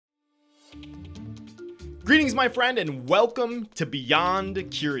Greetings, my friend, and welcome to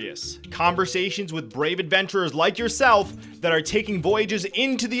Beyond Curious. Conversations with brave adventurers like yourself that are taking voyages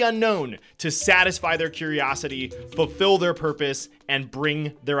into the unknown to satisfy their curiosity, fulfill their purpose, and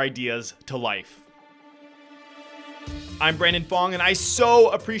bring their ideas to life. I'm Brandon Fong, and I so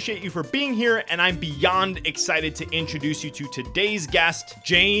appreciate you for being here, and I'm beyond excited to introduce you to today's guest,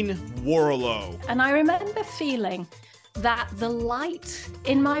 Jayne Warrilow. And I remember feeling that the light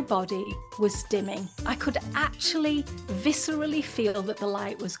in my body was dimming. I could actually viscerally feel that the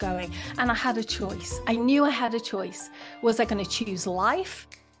light was going, and I had a choice. I knew I had a choice. Was I going to choose life,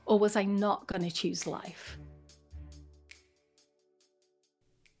 or was I not going to choose life?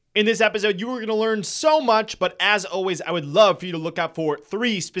 In this episode, you are going to learn so much, but as always, I would love for you to look out for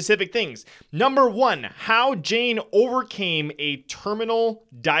 3 specific things. Number 1, how Jayne overcame a terminal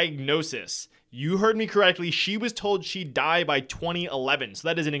diagnosis. You heard me correctly. She was told she'd die by 2011. So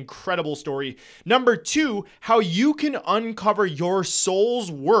that is an incredible story. Number 2, how you can uncover your soul's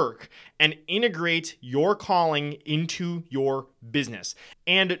work and integrate your calling into your business.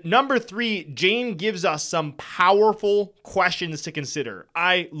 And number 3, Jayne gives us some powerful questions to consider.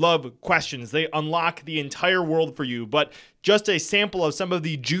 I love questions. They unlock the entire world for you. But just a sample of some of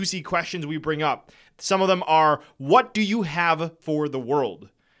the juicy questions we bring up. Some of them are, what do you have for the world?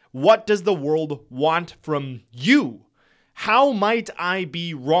 What does the world want from you? How might I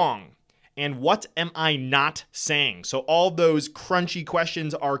be wrong? And what am I not saying? So all those crunchy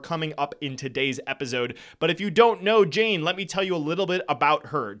questions are coming up in today's episode. But if you don't know Jayne, let me tell you a little bit about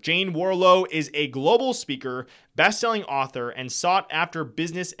her. Jayne Warrilow is a global speaker, best-selling author, and sought-after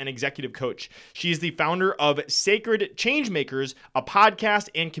business and executive coach. She is the founder of Sacred Changemakers, a podcast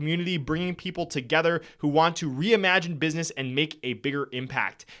and community bringing people together who want to reimagine business and make a bigger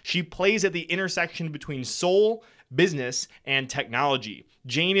impact. She plays at the intersection between soul, business, and technology.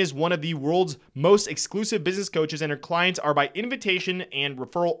 Jayne is one of the world's most exclusive business coaches, and her clients are by invitation and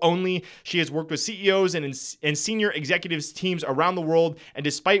referral only. She has worked with CEOs and senior executives teams around the world, and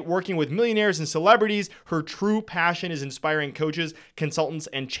despite working with millionaires and celebrities, her true passion is inspiring coaches, consultants,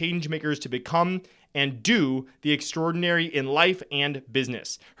 and change makers to become and do the extraordinary in life and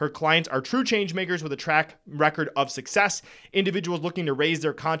business. Her clients are true change makers with a track record of success, individuals looking to raise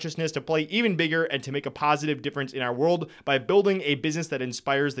their consciousness to play even bigger and to make a positive difference in our world by building a business that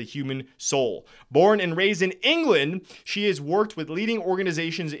inspires the human soul. Born and raised in England, she has worked with leading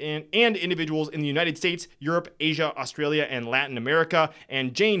organizations and individuals in the United States, Europe, Asia, Australia, and Latin America,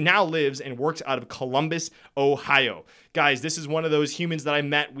 and Jayne now lives and works out of Columbus, Ohio. Guys, this is one of those humans that I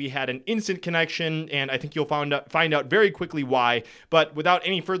met. We had an instant connection, and I think you'll find out very quickly why. But without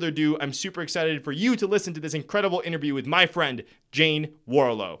any further ado, I'm super excited for you to listen to this incredible interview with my friend, Jayne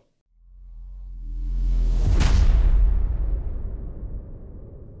Warrilow.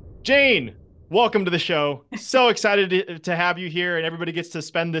 Jayne, welcome to the show. So excited to have you here, and everybody gets to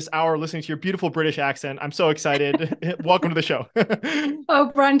spend this hour listening to your beautiful British accent. I'm so excited. Welcome to the show. Oh,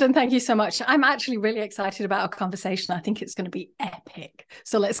 Brandon, thank you so much. I'm actually really excited about our conversation. I think it's going to be epic.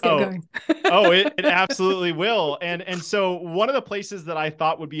 So let's get going. It absolutely will. And so one of the places that I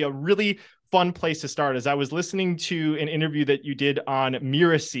thought would be a really fun place to start is I was listening to an interview that you did on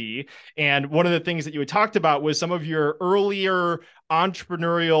Miracy, and one of the things that you had talked about was some of your earlier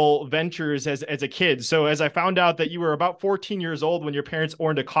entrepreneurial ventures as a kid. So as I found out that you were about 14 years old when your parents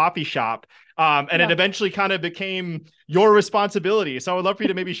owned a coffee shop, and it eventually kind of became your responsibility. So I would love for you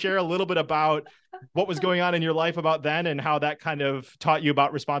to maybe share a little bit about what was going on in your life about then and how that kind of taught you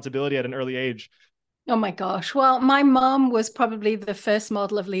about responsibility at an early age. Oh my gosh. Well, my mom was probably the first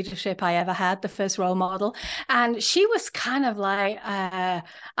model of leadership I ever had, the first role model. And she was kind of like, I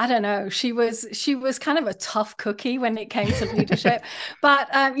don't know, she was kind of a tough cookie when it came to leadership. But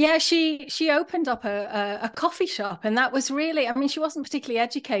she opened up a coffee shop. And that was really, I mean, she wasn't particularly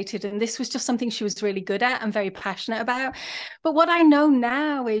educated. And this was just something she was really good at and very passionate about. But what I know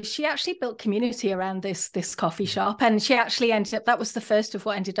now is she actually built community around this coffee shop. And she actually ended up, that was the first of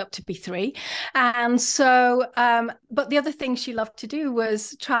what ended up to be 3. And so, but the other thing she loved to do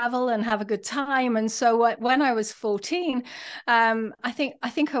was travel and have a good time. And so when I was 14, I think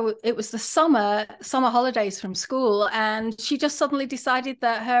it was the summer holidays from school. And she just suddenly decided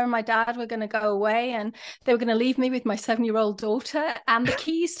that her and my dad were going to go away and they were going to leave me with my 7-year-old daughter and the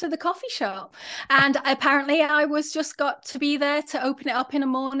keys to the coffee shop. And apparently I was just got to be there to open it up in the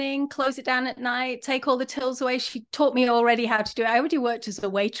morning, close it down at night, take all the tills away. She taught me already how to do it. I already worked as a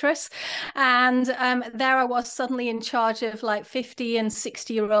waitress. And there I was suddenly in charge of like 50 and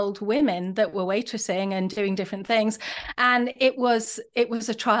 60-year-old women that were waitressing and doing different things. And it was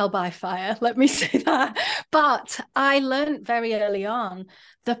a trial by fire, let me say that. But I learned very early on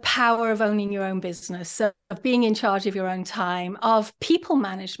the power of owning your own business, so of being in charge of your own time, of people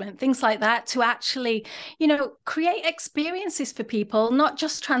management, things like that, to actually, create experiences for people, not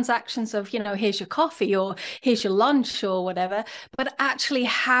just transactions of, here's your coffee or here's your lunch or whatever, but actually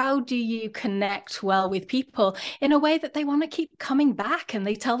how do you connect well with people in a way that they want to keep coming back and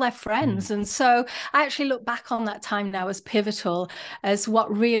they tell their friends. And so I actually look back on that time now as pivotal, as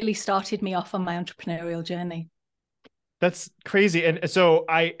what really started me off on my entrepreneurial journey. That's crazy. And so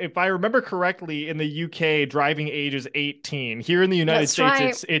if I remember correctly, in the UK, driving age is 18. Here in the United That's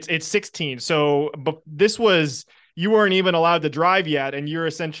States, right. it's 16. So, but this was, you weren't even allowed to drive yet, and you're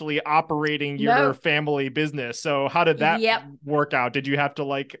essentially operating your No. family business. So how did that Yep. work out? Did you have to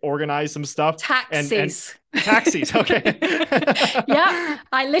like organize some stuff and Taxis. taxis? Okay. Yeah,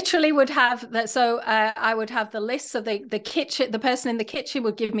 I literally would have that. So I would have the list. So the kitchen, the person in the kitchen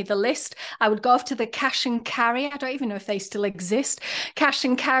would give me the list. I would go off to the cash and carry. I don't even know if they still exist. Cash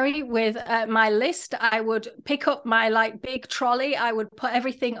and carry with my list. I would pick up my like big trolley. I would put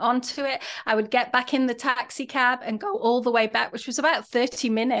everything onto it. I would get back in the taxi cab and go all the way back, which was about 30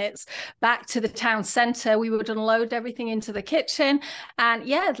 minutes back to the town centre. We would unload everything into the kitchen. And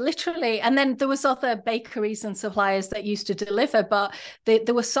yeah, literally. And then there was other bakeries and suppliers that used to deliver, but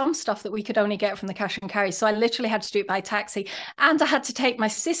there was some stuff that we could only get from the cash and carry. So I literally had to do it by taxi. And I had to take my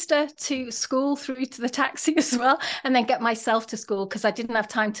sister to school through to the taxi as well, and then get myself to school because I didn't have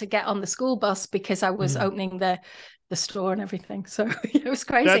time to get on the school bus because I was opening the store and everything. So it was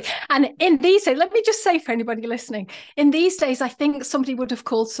crazy. And in these days, let me just say for anybody listening, in these days, I think somebody would have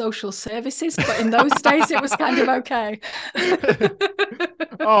called social services, but in those days it was kind of okay.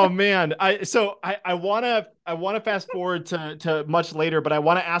 Oh man. I want to fast forward to much later, but I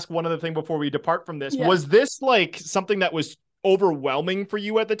want to ask one other thing before we depart from this. Yeah. Was this like something that was overwhelming for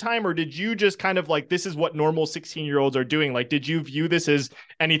you at the time, or did you just kind of like, this is what normal 16-year-olds are doing? Like, did you view this as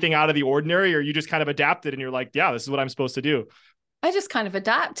anything out of the ordinary, or you just kind of adapted and you're like, yeah, this is what I'm supposed to do? I just kind of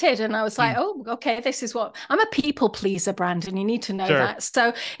adapted, and I was like, oh, okay, this is what I'm a people pleaser, Brandon. You need to know that.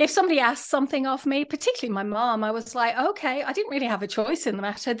 So if somebody asked something of me, particularly my mom, I was like, okay, I didn't really have a choice in the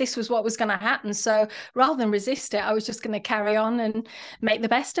matter. This was what was going to happen. So rather than resist it, I was just going to carry on and make the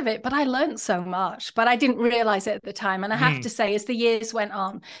best of it. But I learned so much, but I didn't realize it at the time. And I have to say, as the years went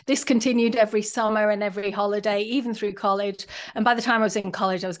on, this continued every summer and every holiday, even through college. And by the time I was in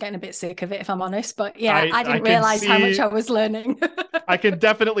college, I was getting a bit sick of it, if I'm honest. But yeah, I didn't realize how much I was learning. I can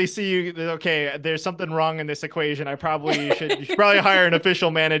definitely see you. Okay, there's something wrong in this equation. You should probably hire an official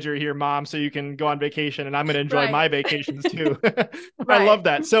manager here, Mom, so you can go on vacation, and I'm going to enjoy my vacations too. I love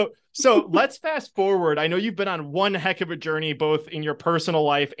that. So let's fast forward. I know you've been on one heck of a journey, both in your personal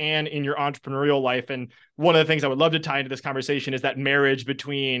life and in your entrepreneurial life. And one of the things I would love to tie into this conversation is that marriage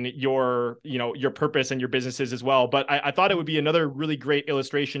between your purpose and your businesses as well. But I thought it would be another really great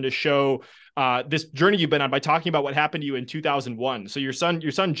illustration to show this journey you've been on by talking about what happened to you in 2001. So your son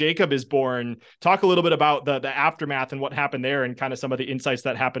Jacob is born. Talk a little bit about the aftermath and what happened there, and kind of some of the insights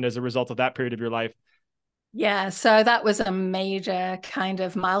that happened as a result of that period of your life. Yeah, so that was a major kind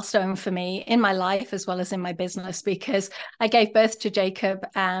of milestone for me in my life as well as in my business, because I gave birth to Jacob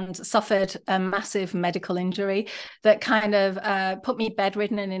and suffered a massive medical injury that kind of put me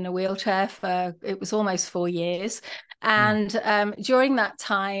bedridden and in a wheelchair for, it was almost 4 years. And during that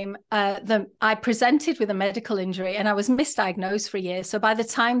time, I presented with a medical injury and I was misdiagnosed for a year. So by the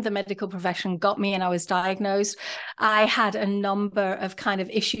time the medical profession got me and I was diagnosed, I had a number of kind of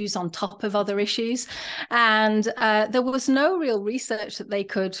issues on top of other issues. And there was no real research that they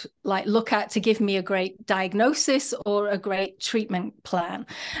could like look at to give me a great diagnosis or a great treatment plan.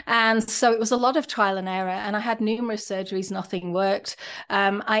 And so it was a lot of trial and error. And I had numerous surgeries, nothing worked.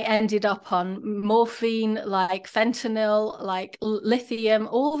 I ended up on morphine, like fentanyl, like lithium,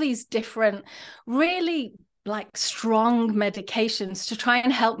 all these different really like strong medications to try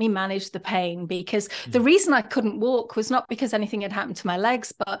and help me manage the pain, because the reason I couldn't walk was not because anything had happened to my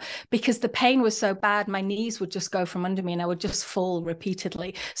legs, but because the pain was so bad, my knees would just go from under me and I would just fall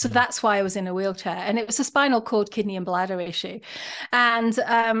repeatedly. So that's why I was in a wheelchair. And it was a spinal cord, kidney and bladder issue. And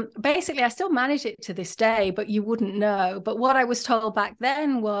basically I still manage it to this day, but you wouldn't know. But what I was told back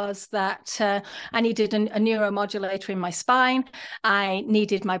then was that I needed a neuromodulator in my spine. I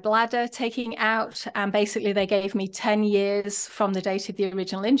needed my bladder taking out, and basically basically they gave me 10 years from the date of the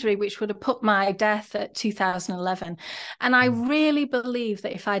original injury, which would have put my death at 2011. And I really believe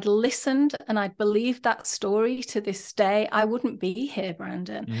that if I'd listened and I'd believed that story to this day, I wouldn't be here,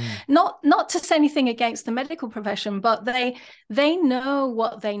 Brandon. Not to say anything against the medical profession, but they know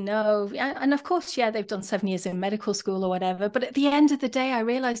what they know. And of course, yeah, they've done 7 years in medical school or whatever. But at the end of the day, I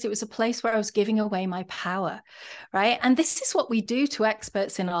realized it was a place where I was giving away my power, right? And this is what we do to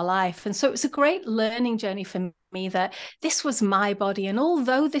experts in our life. And so it was a great learning journey for me that this was my body. And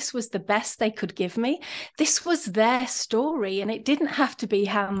although this was the best they could give me, this was their story. And it didn't have to be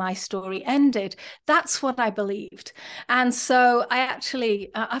how my story ended. That's what I believed. And so I actually,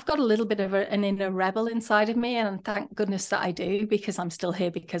 I've got a little bit of an inner rebel inside of me. And thank goodness that I do, because I'm still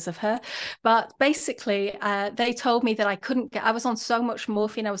here because of her. But basically, they told me that I was on so much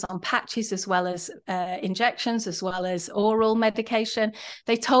morphine. I was on patches as well as injections, as well as oral medication.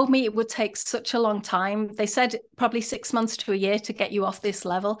 They told me it would take such a long time. They said probably 6 months to a year to get you off this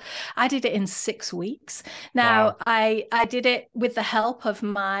level. I did it in 6 weeks. Now, wow. I did it with the help of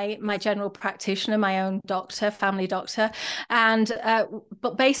my general practitioner, my own doctor, family doctor. And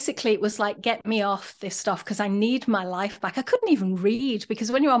but basically it was like, get me off this stuff because I need my life back. I couldn't even read,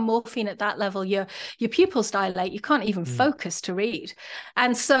 because when you're on morphine at that level, your pupils dilate. You can't even focus to read.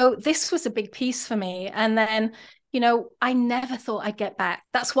 And so this was a big piece for me. And then, I never thought I'd get back.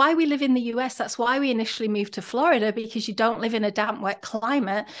 That's why we live in the US. That's why we initially moved to Florida, because you don't live in a damp, wet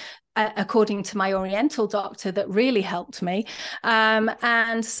climate, according to my Oriental doctor that really helped me.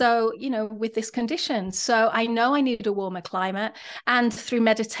 And so, with this condition, so I know I need a warmer climate, and through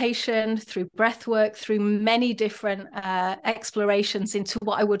meditation, through breath work, through many different explorations into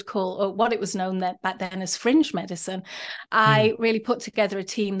what I would call, or what it was known back then as fringe medicine, I really put together a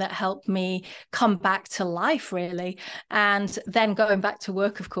team that helped me come back to life, really. And then going back to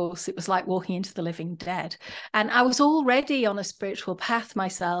work, of course, it was like walking into the living dead. And I was already on a spiritual path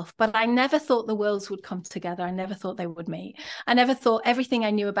myself, but I never thought the worlds would come together. I never thought they would meet. I never thought everything I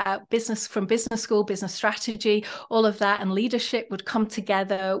knew about business from business school, business strategy, all of that, and leadership would come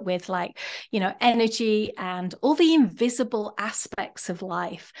together with energy and all the invisible aspects of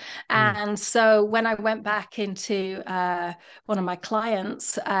life. And so when I went back into one of my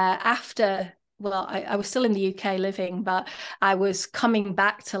clients after, well, I was still in the UK living, but I was coming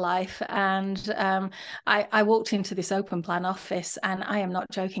back to life. And I walked into this open plan office, and I am not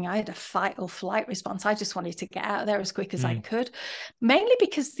joking, I had a fight or flight response. I just wanted to get out of there as quick as I could, mainly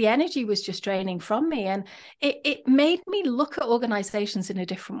because the energy was just draining from me. And it made me look at organizations in a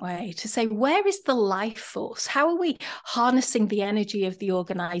different way, to say, where is the life force? How are we harnessing the energy of the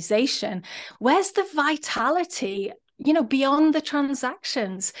organization? Where's the vitality beyond the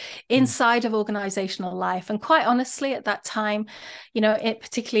transactions inside of organizational life? And quite honestly, at that time,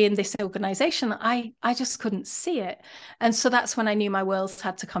 particularly in this organization, I just couldn't see it. And so that's when I knew my worlds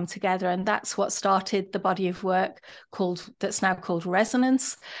had to come together. And that's what started the body of work that's now called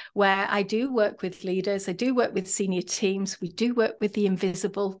Resonance, where I do work with leaders. I do work with senior teams. We do work with the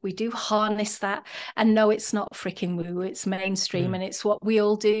invisible. We do harness that. And no, it's not freaking woo. It's mainstream. And it's what we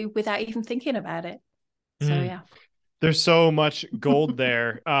all do without even thinking about it. So, yeah. There's so much gold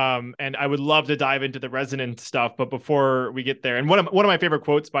there. And I would love to dive into the resonant stuff. But before we get there, and one of my favorite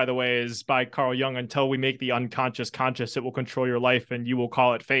quotes, by the way, is by Carl Jung: until we make the unconscious conscious, it will control your life and you will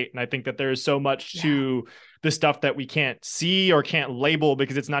call it fate. And I think that there's so much to the stuff that we can't see or can't label,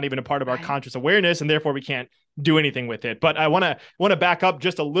 because it's not even a part of our conscious awareness, and therefore we can't do anything with it. But I want to back up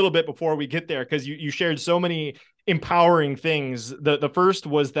just a little bit before we get there, because you shared so many empowering things. The first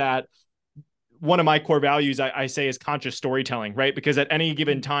was that one of my core values, I say, is conscious storytelling, right? Because at any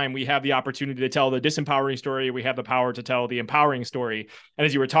given time, we have the opportunity to tell the disempowering story. We have the power to tell the empowering story. And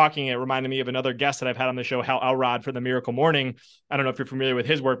as you were talking, it reminded me of another guest that I've had on the show, Hal Elrod, for the Miracle Morning. I don't know if you're familiar with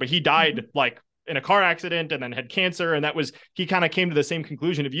his work, but he died in a car accident and then had cancer. And he kind of came to the same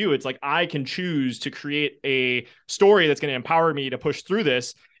conclusion of you. It's like, I can choose to create a story that's going to empower me to push through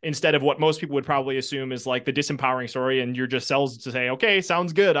this, instead of what most people would probably assume is like the disempowering story. And you're just cells to say, okay,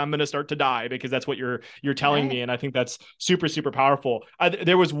 sounds good, I'm going to start to die, because that's what you're telling me. And I think that's super, super powerful.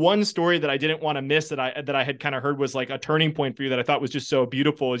 There was one story that I didn't want to miss that I had kind of heard was like a turning point for you, that I thought was just so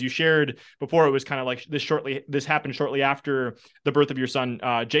beautiful. As you shared before, it was kind of like this happened shortly after the birth of your son,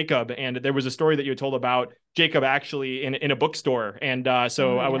 Jacob. And there was a story that you had told about Jacob actually in a bookstore. And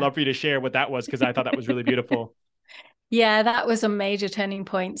so I would love for you to share what that was, because I thought that was really beautiful. Yeah, that was a major turning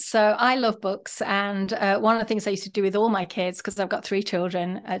point. So I love books. And one of the things I used to do with all my kids, because I've got three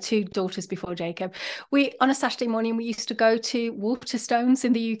children, two daughters before Jacob, on a Saturday morning, we used to go to Waterstones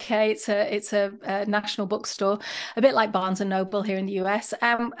in the UK. It's a national bookstore, a bit like Barnes and Noble here in the US.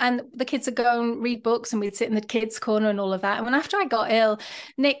 And the kids would go and read books, and we'd sit in the kids' corner and all of that. And when after I got ill,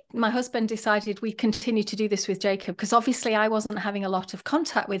 Nick, my husband, decided we'd continue to do this with Jacob, because obviously I wasn't having a lot of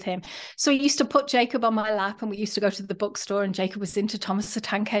contact with him. So he used to put Jacob on my lap, and we used to go to the bookstore, and Jacob was into Thomas the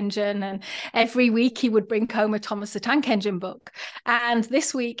Tank Engine, and every week he would bring home a Thomas the Tank Engine book. And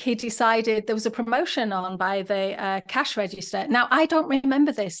this week he decided there was a promotion on by the cash register. Now, I don't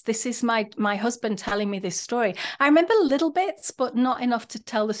remember this. This is my husband telling me this story. I remember little bits, but not enough to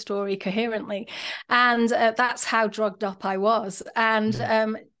tell the story coherently. And that's how drugged up I was.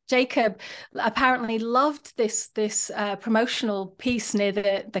 And Jacob apparently loved this promotional piece near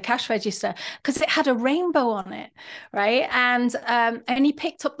the cash register because it had a rainbow on it, right? And he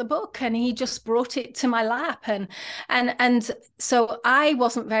picked up the book and he just brought it to my lap, and so I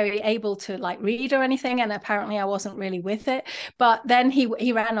wasn't very able to like read or anything, and apparently I wasn't really with it. But then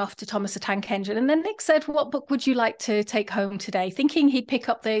he ran off to Thomas the Tank Engine, and then Nick said, "What book would you like to take home today?" Thinking he'd pick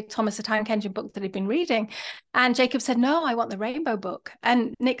up the Thomas the Tank Engine book that he'd been reading, and Jacob said, "No, I want the rainbow book."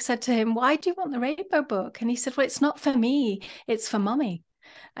 And Nick said to him, "Why do you want the rainbow book?" And he said, "Well, it's not for me, it's for mummy."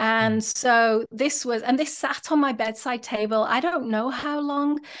 And so this sat on my bedside table. I don't know how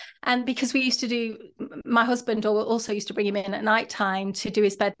long. And because my husband also used to bring him in at night time to do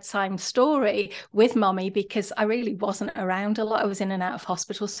his bedtime story with mommy, because I really wasn't around a lot. I was in and out of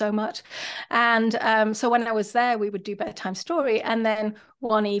hospital so much. And so when I was there, we would do bedtime story. And then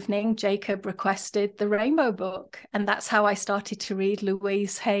one evening, Jacob requested the rainbow book. And that's how I started to read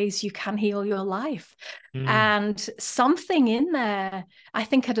Louise Hay's You Can Heal Your Life. And something in there, I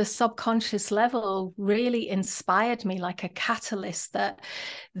think at a subconscious level, really inspired me like a catalyst that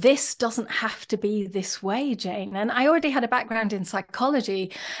this doesn't have to be this way, Jayne. And I already had a background in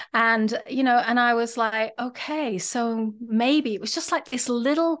psychology, and I was like, okay, so maybe it was just like this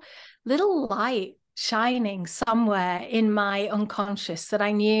little light shining somewhere in my unconscious that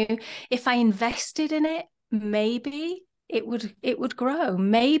I knew if I invested in it, maybe it would grow.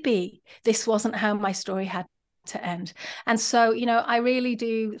 Maybe this wasn't how my story had to end. And so, I really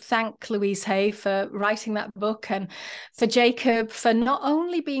do thank Louise Hay for writing that book, and for Jacob for not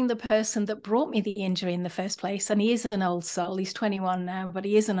only being the person that brought me the injury in the first place, and he is an old soul, he's 21 now, but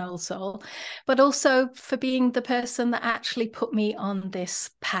he is an old soul, but also for being the person that actually put me on this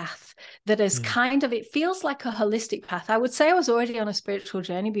path that is it feels like a holistic path. I would say I was already on a spiritual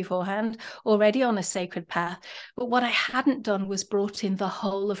journey beforehand, already on a sacred path, but what I hadn't done was brought in the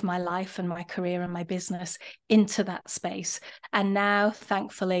whole of my life and my career and my business into that space. And now,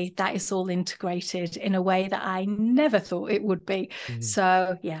 thankfully, that is all integrated in a way that I never thought it would be.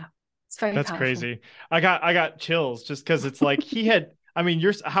 So yeah, it's very That's powerful. crazy. I got chills just because it's like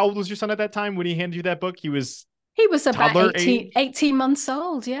how old was your son at that time when he handed you that book? He was about 18 months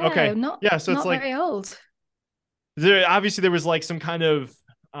old. Yeah. Okay. Not So it's not very old. Obviously there was like some kind of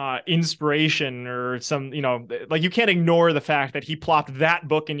inspiration or some, like you can't ignore the fact that he plopped that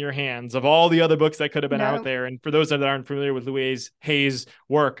book in your hands of all the other books that could have been out there. And for those that aren't familiar with Louise Hay's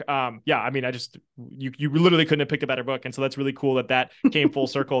work, you literally couldn't have picked a better book. And so that's really cool that came full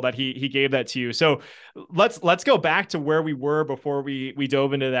circle, that he gave that to you. So let's go back to where we were before we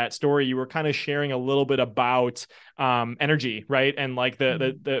dove into that story. You were kind of sharing a little bit about energy, right? And like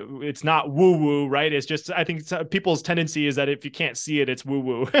the it's not woo woo, right? It's just, I think people's tendency is that if you can't see it, it's woo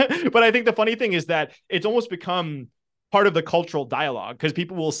woo. But I think the funny thing is that it's almost become part of the cultural dialogue, because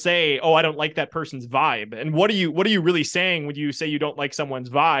people will say, "Oh, I don't like that person's vibe." And what are you really saying when you say you don't like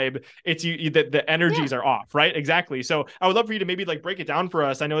someone's vibe? It's that the energies are off, right? Exactly. So I would love for you to maybe like break it down for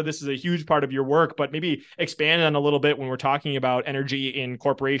us. I know this is a huge part of your work, but maybe expand on a little bit when we're talking about energy in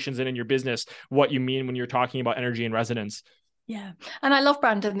corporations and in your business, what you mean when you're talking about energy in resonance. Yeah. And I love,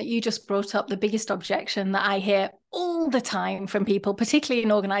 Brandon, that you just brought up the biggest objection that I hear all the time from people, particularly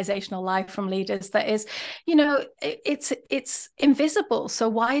in organizational life, from leaders, that is, it's invisible. So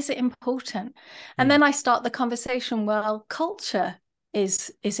why is it important? And then I start the conversation, well, culture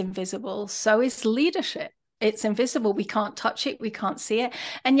is invisible. So is leadership. It's invisible. We can't touch it. We can't see it.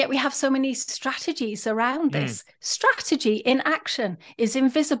 And yet we have so many strategies around this. Strategy in action is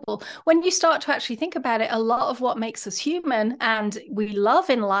invisible. When you start to actually think about it, a lot of what makes us human and we love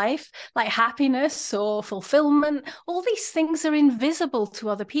in life, like happiness or fulfillment, all these things are invisible to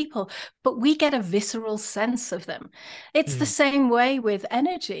other people, but we get a visceral sense of them. It's the same way with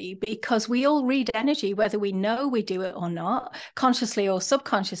energy, because we all read energy, whether we know we do it or not, consciously or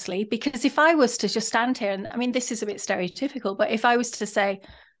subconsciously. Because if I was to just stand here I mean, this is a bit stereotypical, but if I was to say,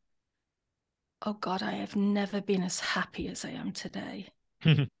 oh God, I have never been as happy as I am today,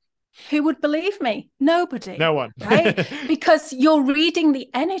 who would believe me? Nobody. No one. Right? Because you're reading the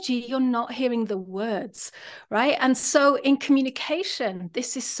energy, you're not hearing the words, right? And so in communication,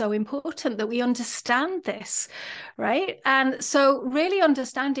 this is so important that we understand this, right? And so really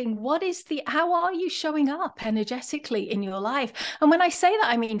understanding how are you showing up energetically in your life? And when I say that,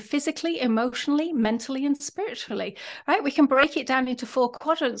 I mean physically, emotionally, mentally, and spiritually, right? We can break it down into 4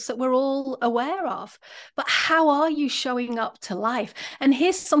 quadrants that we're all aware of. But how are you showing up to life? And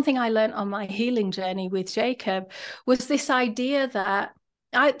here's something I learned on my healing journey with Jacob, was this idea that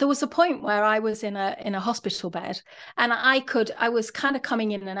there was a point where I was in a hospital bed, and I was kind of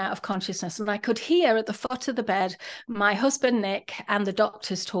coming in and out of consciousness, and I could hear at the foot of the bed my husband Nick and the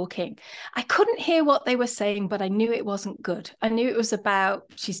doctors talking. I couldn't hear what they were saying, but I knew it wasn't good. I knew it was about,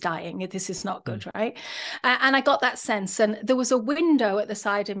 she's dying, this is not good, right? And I got that sense, and there was a window at the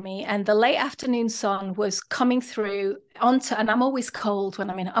side of me, and the late afternoon sun was coming through onto, and I'm always cold when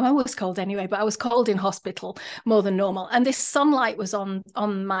I'm always cold anyway, but I was cold in hospital more than normal, and this sunlight was on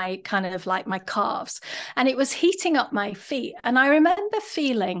my kind of like my calves, and it was heating up my feet. And I remember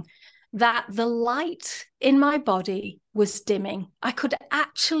feeling that the light in my body was dimming. I could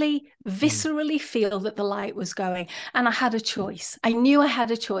actually viscerally feel that the light was going, and I had a choice. I knew I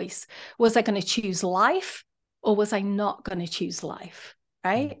had a choice. Was I going to choose life, or was I not going to choose life?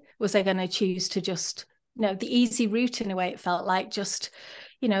 Right? Was I going to choose to just, the easy route, in a way? It felt like just,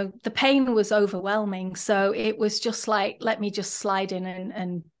 the pain was overwhelming. So it was just like, let me just slide in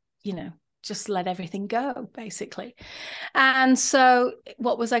and just let everything go, basically. And so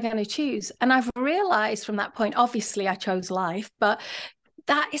what was I going to choose? And I've realized from that point, obviously I chose life, but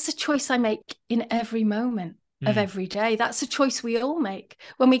that is a choice I make in every moment of every day. That's a choice we all make.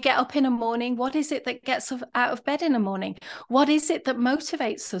 When we get up in the morning, what is it that gets us out of bed in the morning? What is it that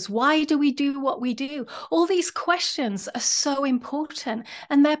motivates us? Why do we do what we do? All these questions are so important,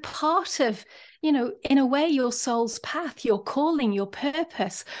 and they're part of, in a way, your soul's path, your calling, your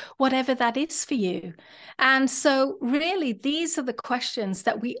purpose, whatever that is for you. And so really, these are the questions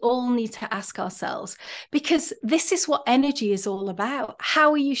that we all need to ask ourselves, because this is what energy is all about.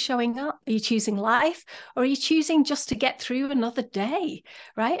 How are you showing up? Are you choosing life, or are you choosing just to get through another day,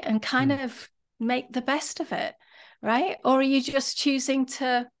 right? And kind of make the best of it, right? Or are you just choosing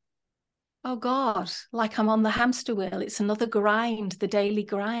to, oh God, like I'm on the hamster wheel. It's another grind, the daily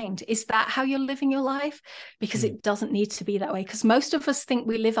grind. Is that how you're living your life? Because it doesn't need to be that way. Because most of us think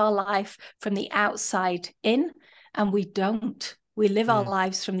we live our life from the outside in, and we don't. We live our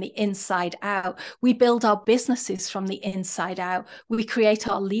lives from the inside out. We build our businesses from the inside out. We create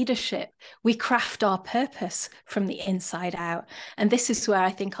our leadership. We craft our purpose from the inside out. And this is where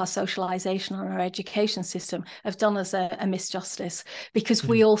I think our socialization and our education system have done us a misjustice, because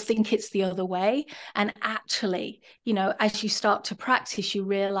we all think it's the other way. And actually, as you start to practice, you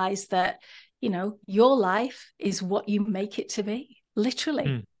realize that, your life is what you make it to be,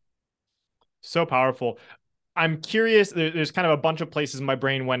 literally. So powerful. I'm curious, there's kind of a bunch of places my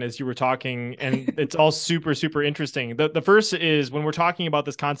brain went as you were talking, and it's all super, super interesting. The first is, when we're talking about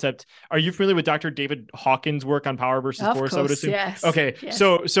this concept, are you familiar with Dr. David Hawkins' work on power versus force? I would assume. Yes. Okay. Yes.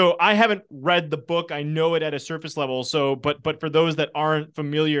 So I haven't read the book. I know it at a surface level. So, but for those that aren't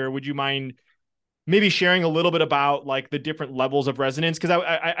familiar, would you mind maybe sharing a little bit about like the different levels of resonance? Because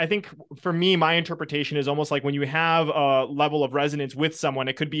I think for me, my interpretation is almost like when you have a level of resonance with someone,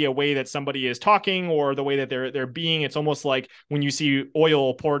 it could be a way that somebody is talking or the way that they're being. It's almost like when you see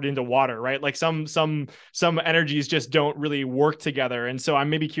oil poured into water, right? Like some energies just don't really work together. And so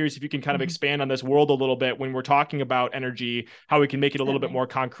I'm maybe curious if you can kind of expand on this world a little bit when we're talking about energy, how we can make it a little bit more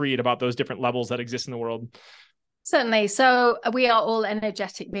concrete about those different levels that exist in the world. Certainly. So we are all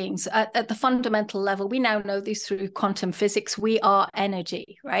energetic beings. At the fundamental level, we now know this through quantum physics. We are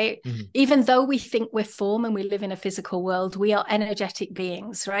energy, right? Even though we think we're form and we live in a physical world, we are energetic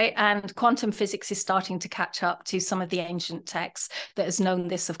beings, right? And quantum physics is starting to catch up to some of the ancient texts that has known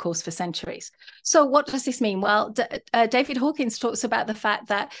this, of course, for centuries. So what does this mean? Well, David Hawkins talks about the fact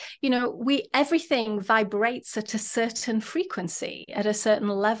that, everything vibrates at a certain frequency, at a certain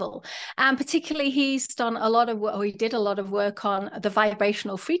level. And particularly, he's done a lot of work we did a lot of work on the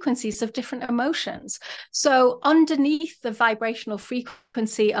vibrational frequencies of different emotions. So underneath the vibrational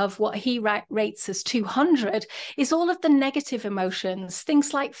frequency of what he rates as 200 is all of the negative emotions,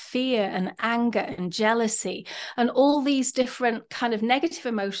 things like fear and anger and jealousy, and all these different kind of negative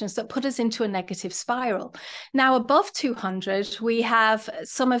emotions that put us into a negative spiral. Now, above 200, we have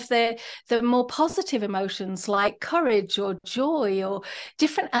some of the more positive emotions like courage or joy or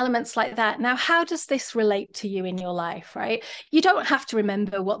different elements like that. Now, how does this relate to you in your life, right? You don't have to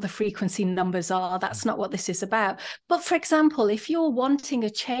remember what the frequency numbers are. That's not what this is about. But for example, if you're wanting a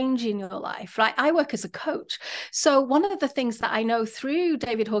change in your life, right? I work as a coach. So one of the things that I know through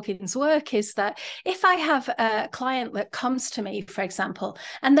David Hawkins' work is that if I have a client that comes to me, for example,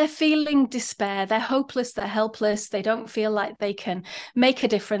 and they're feeling despair, they're hopeless, they're helpless, they don't feel like they can make a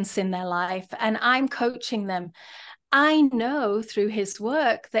difference in their life, and I'm coaching them, I know through his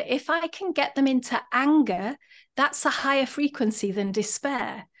work that if I can get them into anger, that's a higher frequency than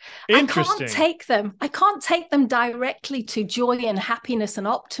despair. Interesting. I can't take them directly to joy and happiness and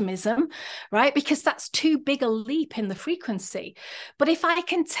optimism, right? Because that's too big a leap in the frequency. But if I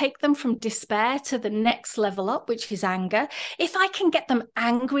can take them from despair to the next level up, which is anger, if I can get them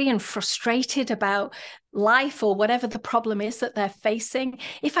angry and frustrated about life or whatever the problem is that they're facing,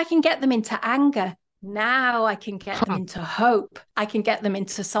 if I can get them into anger, now I can get them into hope. I can get them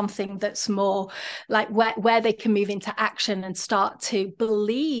into something that's more like where they can move into action and start to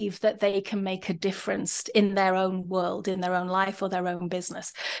believe that they can make a difference in their own world, in their own life or their own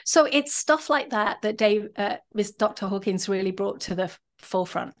business. So it's stuff like that Dr. Hawkins really brought to the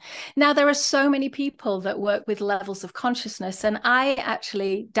forefront. Now, there are so many people that work with levels of consciousness, and I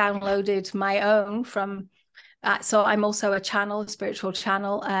actually downloaded my own from so I'm also a spiritual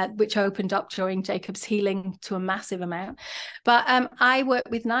channel, which opened up during Jacob's healing to a massive amount. But I work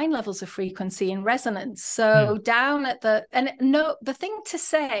with 9 levels of frequency in resonance. So down at the thing to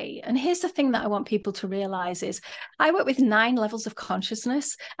say, and here's the thing that I want people to realize is I work with 9 levels of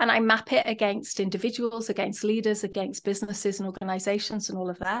consciousness, and I map it against individuals, against leaders, against businesses and organizations and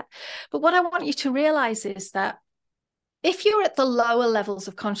all of that. But what I want you to realize is that if you're at the lower levels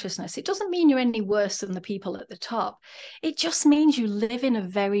of consciousness, it doesn't mean you're any worse than the people at the top. It just means you live in a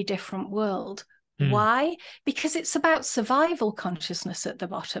very different world. Why? Because it's about survival consciousness at the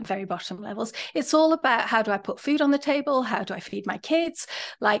bottom, very bottom levels. It's all about, how do I put food on the table? How do I feed my kids?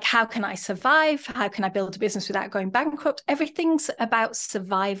 Like, how can I survive? How can I build a business without going bankrupt? Everything's about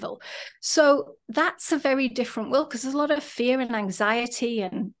survival. So that's a very different world, because there's a lot of fear and anxiety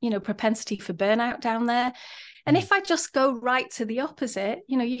and, propensity for burnout down there. And if I just go right to the opposite,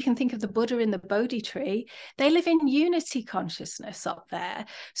 you can think of the Buddha in the Bodhi tree. They live in unity consciousness up there.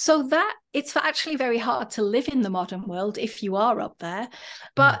 So that it's actually very hard to live in the modern world if you are up there.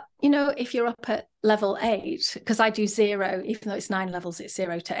 But, if you're up at level 8, because I do 0, even though it's 9 levels, it's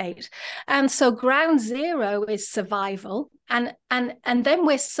 0 to 8. And so ground 0 is survival. And then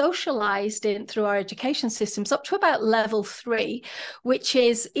we're socialized in through our education systems up to about level 3, which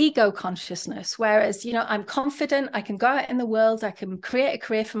is ego consciousness. Whereas, I'm confident, I can go out in the world, I can create a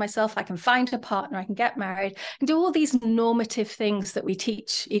career for myself, I can find a partner, I can get married, and do all these normative things that we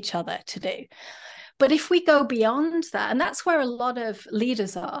teach each other to do. But if we go beyond that, and that's where a lot of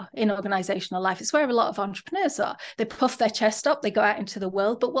leaders are in organizational life, it's where a lot of entrepreneurs are. They puff their chest up, they go out into the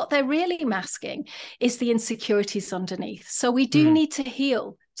world, but what they're really masking is the insecurities underneath. So we do need to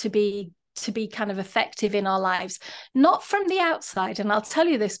heal to be kind of effective in our lives, not from the outside. And I'll tell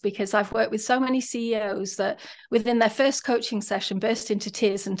you this because I've worked with so many CEOs that within their first coaching session burst into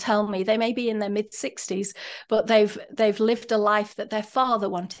tears and tell me they may be in their mid-60s, but they've lived a life that their father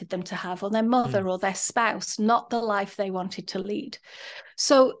wanted them to have, or their mother or their spouse, not the life they wanted to lead.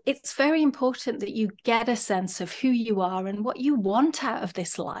 So it's very important that you get a sense of who you are and what you want out of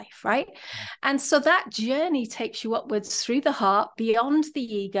this life, right? And so that journey takes you upwards through the heart, beyond the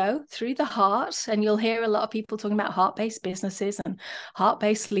ego, through the heart. And you'll hear a lot of people talking about heart-based businesses and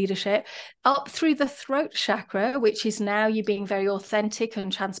heart-based leadership, up through the throat chakra, which is now you being very authentic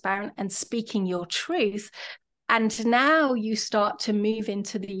and transparent and speaking your truth. And now you start to move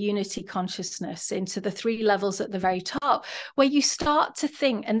into the unity consciousness, into the 3 levels at the very top, where you start to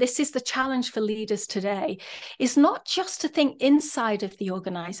think, and this is the challenge for leaders today, is not just to think inside of the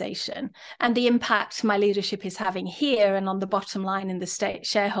organization and the impact my leadership is having here and on the bottom line in the state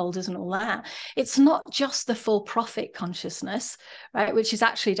shareholders and all that. It's not just the full profit consciousness, right, which is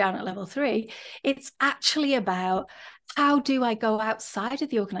actually down at level 3. It's actually about, how do I go outside of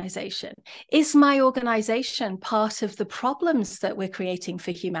the organization? Is my organization part of the problems that we're creating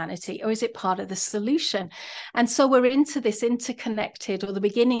for humanity, or is it part of the solution? And so we're into this interconnected, or the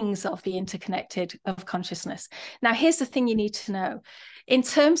beginnings of the interconnected of consciousness. Now, here's the thing you need to know. In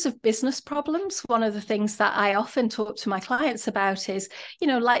terms of business problems, one of the things that I often talk to my clients about is,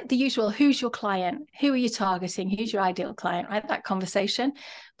 like the usual, who's your client? Who are you targeting? Who's your ideal client, right? That conversation.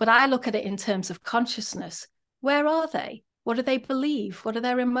 But I look at it in terms of consciousness. Where are they? What do they believe? What are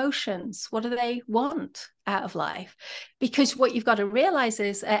their emotions? What do they want out of life? Because what you've got to realize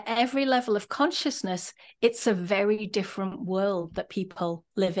is at every level of consciousness, it's a very different world that people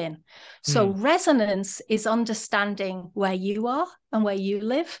live in. So resonance is understanding where you are and where you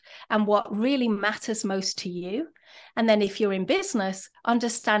live and what really matters most to you. And then if you're in business,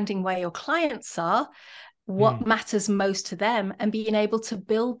 understanding where your clients are, what matters most to them, and being able to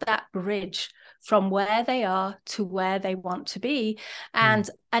build that bridge from where they are to where they want to be. And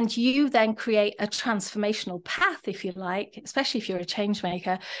you then create a transformational path, if you like, especially if you're a change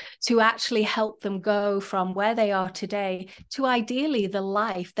maker, to actually help them go from where they are today to ideally the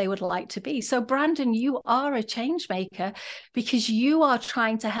life they would like to be. So Brandon, you are a change maker because you are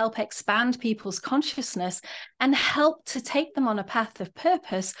trying to help expand people's consciousness and help to take them on a path of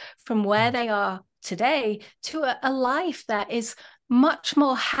purpose from where they are today to a life that is much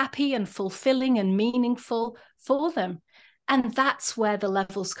more happy and fulfilling and meaningful for them. And that's where the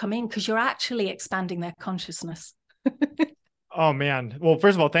levels come in, because you're actually expanding their consciousness. Oh man. Well,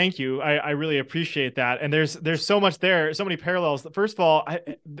 first of all, thank you. I really appreciate that. And there's so much there, so many parallels. First of all,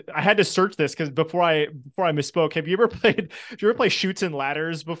 I had to search this because before I misspoke. Have you ever played Shoots and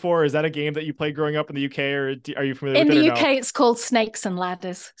Ladders before? Is that a game that you played growing up in the UK, or are you familiar with it? In the UK, it's called Snakes and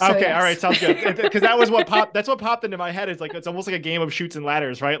Ladders. So okay, yes. All right, sounds good. Because that was what popped. That's what popped into my head. It's like it's almost like a game of Shoots and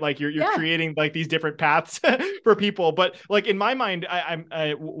Ladders, right? Like you're creating like these different paths for people. But like in my mind,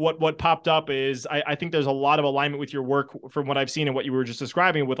 what popped up is I think there's a lot of alignment with your work from what I've seen and what you were just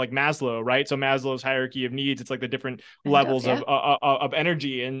describing with like Maslow, right? So Maslow's hierarchy of needs, it's like the different levels of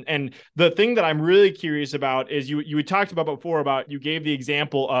energy. And the thing that I'm really curious about is you had talked about before about, you gave the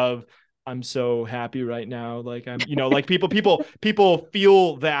example of, I'm so happy right now. Like I'm, like people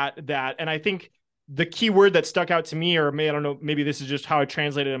feel that, and I think the key word that stuck out to me, or I don't know, maybe this is just how I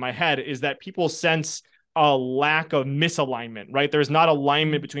translated it in my head, is that people sense a lack of misalignment, right? There's not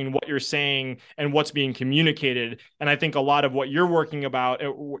alignment between what you're saying and what's being communicated. And I think a lot of what you're working about,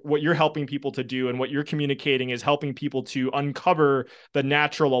 what you're helping people to do and what you're communicating is helping people to uncover the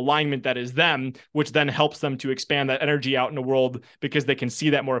natural alignment that is them, which then helps them to expand that energy out in the world because they can see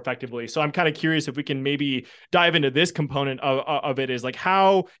that more effectively. So I'm kind of curious if we can maybe dive into this component of it, is like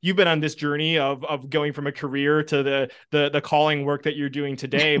how you've been on this journey of going from a career to the calling work that you're doing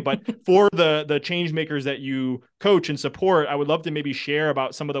today. But for the change makers that you coach and support, I would love to maybe share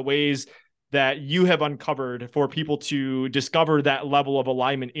about some of the ways that you have uncovered for people to discover that level of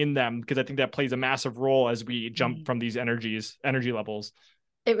alignment in them, because I think that plays a massive role as we jump from these energy levels.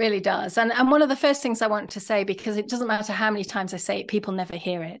 It really does. And one of the first things I want to say, because it doesn't matter how many times I say it, people never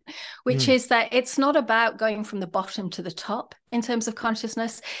hear it, which is that it's not about going from the bottom to the top in terms of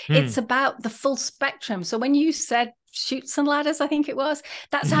consciousness. It's about the full spectrum. So when you said Shoots and Ladders, I think it was,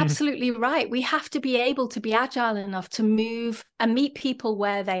 that's absolutely right. We have to be able to be agile enough to move and meet people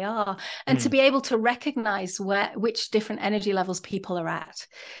where they are, and to be able to recognize which different energy levels people are at.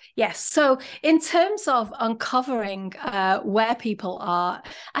 Yes. So in terms of uncovering where people are,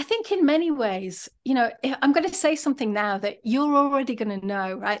 I think in many ways, I'm going to say something now that you're already going to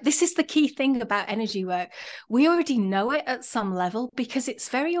know, right? This is the key thing about energy work. We already know it at some level because it's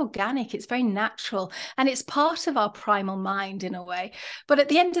very organic, it's very natural, and it's part of our primal mind in a way. But at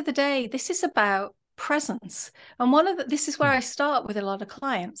the end of the day, this is about presence. And this is where I start with a lot of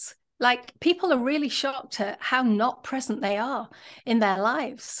clients. Like, people are really shocked at how not present they are in their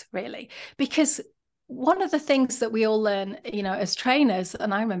lives, really, because one of the things that we all learn, as trainers,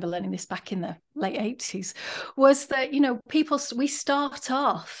 and I remember learning this back in the late 80s, was that, we start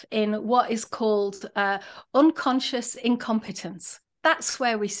off in what is called unconscious incompetence. That's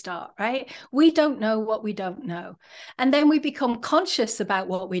where we start, right? We don't know what we don't know. And then we become conscious about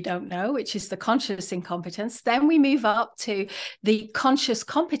what we don't know, which is the conscious incompetence. Then we move up to the conscious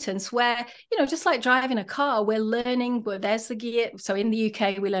competence where, just like driving a car, we're learning, well, there's the gear. So in the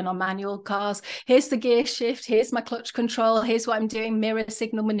UK, we learn on manual cars. Here's the gear shift. Here's my clutch control. Here's what I'm doing, mirror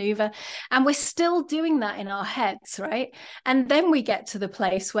signal maneuver. And we're still doing that in our heads, right? And then we get to the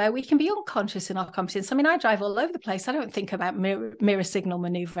place where we can be unconscious in our competence. I mean, I drive all over the place. I don't think about mirror signal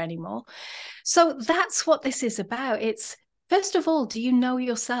maneuver anymore. So that's what this is about. It's, first of all, do you know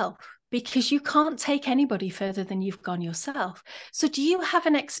yourself? because you can't take anybody further than you've gone yourself. So do you have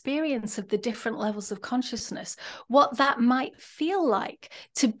an experience of the different levels of consciousness, what that might feel like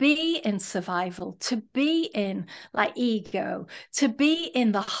to be in survival, to be in like ego, to be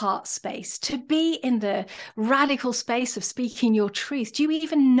in the heart space, to be in the radical space of speaking your truth? Do you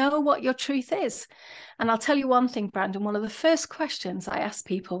even know what your truth is? And I'll tell you one thing, Brandon, one of the first questions I ask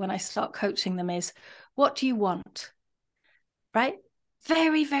people when I start coaching them is, what do you want? Right?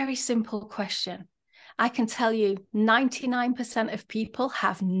 Very, very simple question. I can tell you 99% of people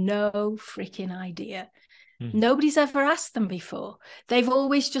have no freaking idea. Nobody's ever asked them before. They've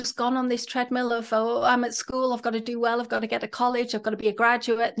always just gone on this treadmill of, oh, I'm at school, I've got to do well, I've got to get to college, I've got to be a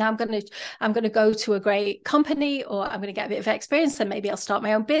graduate. Now I'm going to go to a great company, or I'm going to get a bit of experience, and maybe I'll start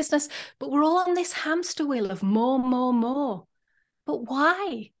my own business. But we're all on this hamster wheel of more, more, more. But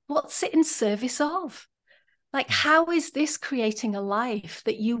why? What's it in service of? Like, how is this creating a life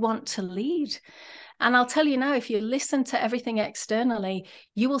that you want to lead? And I'll tell you now, if you listen to everything externally,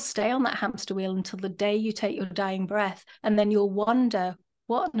 you will stay on that hamster wheel until the day you take your dying breath. And then you'll wonder,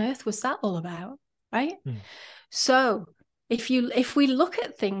 what on earth was that all about? Right? So if we look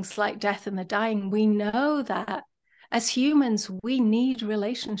at things like death and the dying, we know that as humans, we need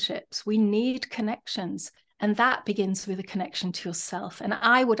relationships, we need connections. And that begins with a connection to yourself. And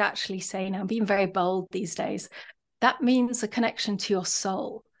I would actually say, now I'm being very bold these days, that means a connection to your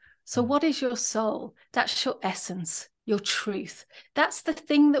soul. So what is your soul? That's your essence, your truth. That's the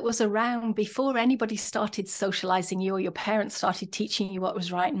thing that was around before anybody started socializing you or your parents started teaching you what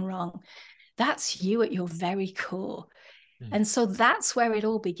was right and wrong. That's you at your very core. And so that's where it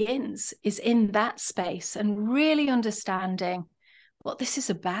all begins, is in that space, and really understanding what this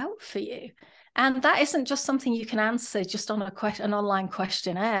is about for you. And that isn't just something you can answer just on an online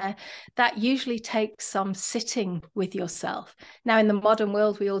questionnaire. That usually takes some sitting with yourself. Now, in the modern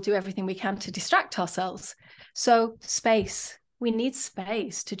world, we all do everything we can to distract ourselves. So space, we need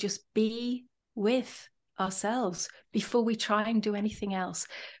space to just be with ourselves before we try and do anything else,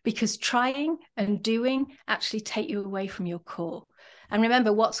 because trying and doing actually take you away from your core. And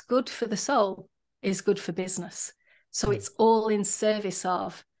remember, what's good for the soul is good for business. So it's all in service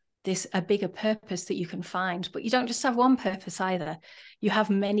of a bigger purpose that you can find. But you don't just have one purpose either. You have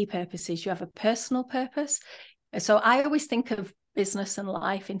many purposes. You have a personal purpose. So I always think of business and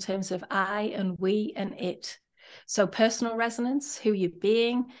life in terms of I and we and it. So personal resonance, who you're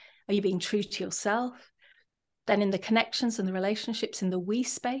being, are you being true to yourself? Then in the connections and the relationships in the we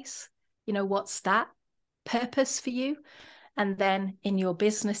space, what's that purpose for you? And then in your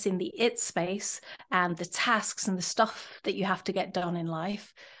business, in the it space, and the tasks and the stuff that you have to get done in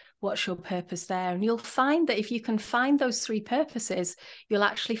life, what's your purpose there? And you'll find that if you can find those three purposes, you'll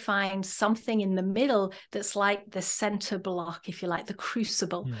actually find something in the middle that's like the center block, if you like, the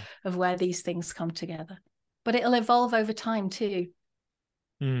crucible of where these things come together. But it'll evolve over time too.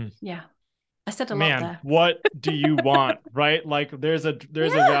 Yeah. I said a lot there. What do you want? Right? Like there's a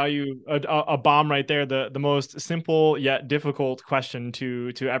value, a bomb right there. The most simple yet difficult question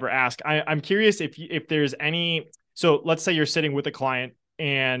to ever ask. I'm curious if there's any. So let's say you're sitting with a client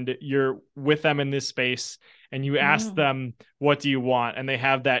and you're with them in this space, and you ask them, what do you want? And they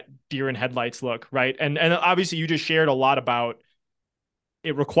have that deer in headlights look, right? And obviously you just shared a lot about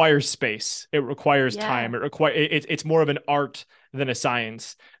it requires space. It requires time. It's more of an art than a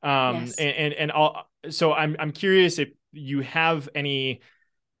science. So I'm curious if you have any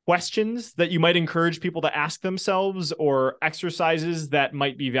questions that you might encourage people to ask themselves, or exercises that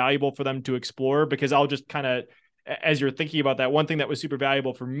might be valuable for them to explore, because I'll just kind of, as you're thinking about that, one thing that was super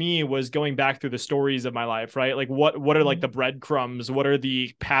valuable for me was going back through the stories of my life, right? Like what are like the breadcrumbs? What are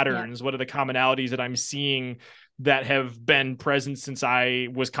the patterns? What are the commonalities that I'm seeing that have been present since I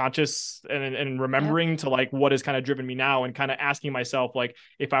was conscious and remembering to like what has kind of driven me now, and kind of asking myself, like,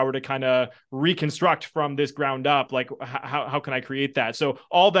 if I were to kind of reconstruct from this ground up, like how can I create that? So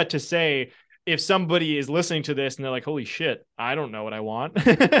all that to say, if somebody is listening to this and they're like, holy shit, I don't know what I want.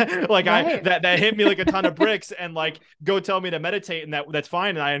 Like that hit me like a ton of bricks, and like, go tell me to meditate, and that's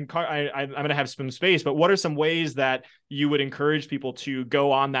fine. And I'm going to have some space, but what are some ways that you would encourage people to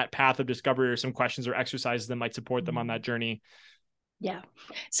go on that path of discovery, or some questions or exercises that might support them on that journey? Yeah.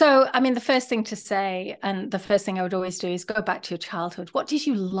 So, I mean, the first thing to say, and the first thing I would always do, is go back to your childhood. What did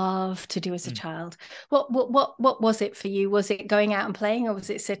you love to do as a child? What was it for you? Was it going out and playing, or was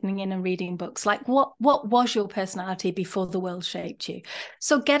it sitting in and reading books? Like what was your personality before the world shaped you?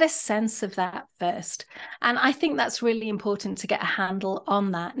 So get a sense of that first. And I think that's really important to get a handle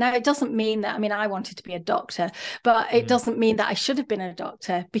on that. Now, it doesn't mean that, I mean, I wanted to be a doctor, but it doesn't mean that I should have been a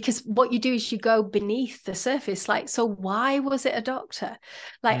doctor, because what you do is you go beneath the surface. Like, so why was it a doctor? doctor?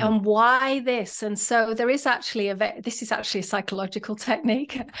 Like, and why this? And so there is actually this is actually a psychological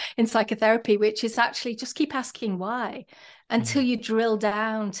technique in psychotherapy, which is actually just keep asking why until you drill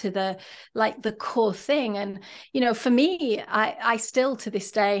down to the core thing. And, for me, I still to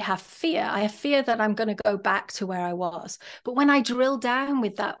this day have fear. I have fear that I'm going to go back to where I was. But when I drill down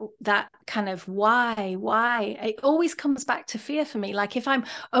with that kind of why, it always comes back to fear for me. Like if I'm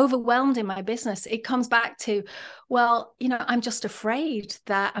overwhelmed in my business, it comes back to, well, I'm just afraid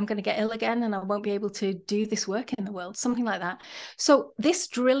that I'm going to get ill again and I won't be able to do this work in the world, something like that. So this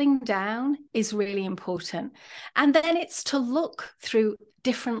drilling down is really important. And then it's to look through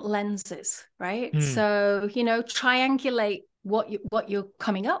different lenses, right? So, triangulate what you're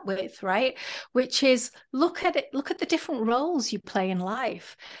coming up with, right? Which is look at the different roles you play in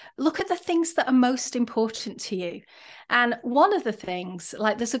life. Look at the things that are most important to you. And one of the things,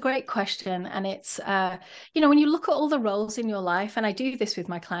 like there's a great question, and it's when you look at all the roles in your life, and I do this with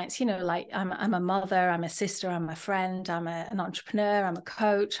my clients, like I'm a mother, I'm a sister, I'm a friend, I'm an entrepreneur, I'm a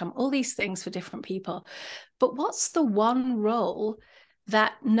coach, I'm all these things for different people. But what's the one role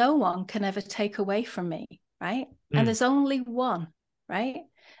that no one can ever take away from me, right? And there's only one, right?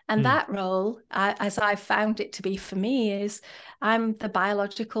 And that role, as I found it to be for me, is I'm the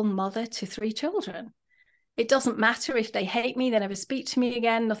biological mother to 3 children. It doesn't matter if they hate me, they never speak to me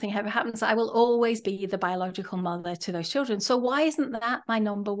again, nothing ever happens. I will always be the biological mother to those children. So why isn't that my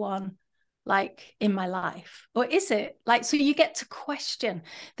number one, like in my life? Or is it like, so you get to question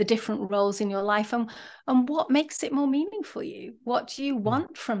the different roles in your life and what makes it more meaningful for you? What do you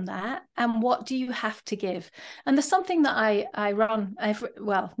want from that? And what do you have to give? And there's something that I run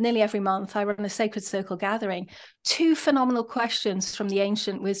nearly every month. I run a sacred circle gathering, 2 phenomenal questions from the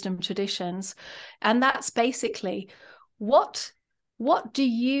ancient wisdom traditions. And that's basically what do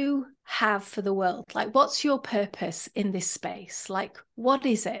you have for the world? Like, what's your purpose in this space? Like, what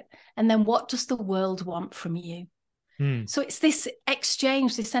is it? And then what does the world want from you? So it's this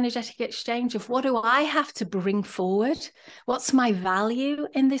exchange, this energetic exchange of what do I have to bring forward? What's my value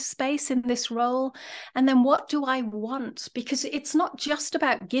in this space, in this role? And then what do I want? Because it's not just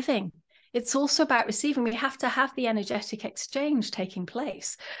about giving. It's also about receiving. We have to have the energetic exchange taking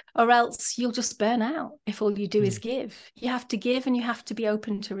place, or else you'll just burn out if all you do is give. You have to give and you have to be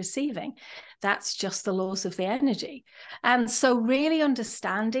open to receiving. That's just the laws of the energy. And so really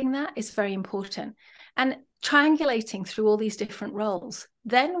understanding that is very important. And triangulating through all these different roles.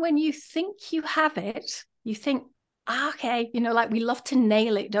 Then when you think you have it, you think, okay, like we love to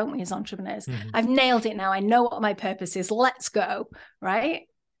nail it, don't we, as entrepreneurs? I've nailed it now. I know what my purpose is. Let's go, right?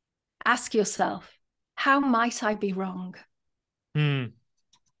 Ask yourself, how might I be wrong?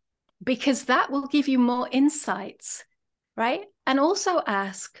 Because that will give you more insights, right? And also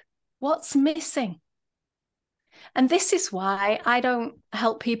ask, what's missing? And this is why I don't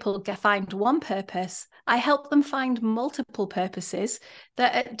help people find one purpose. I help them find multiple purposes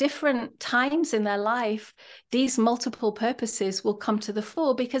that at different times in their life, these multiple purposes will come to the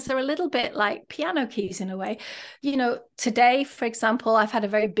fore because they're a little bit like piano keys in a way. Today, for example, I've had a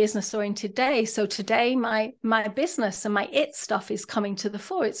very business-oriented day. So today my business and my it stuff is coming to the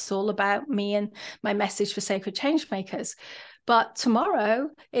fore. It's all about me and my message for sacred changemakers. But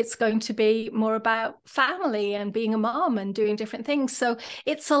tomorrow, it's going to be more about family and being a mom and doing different things. So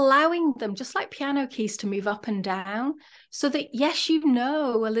it's allowing them, just like piano keys, to move up and down so that, yes, a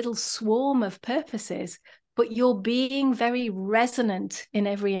little swarm of purposes, but you're being very resonant in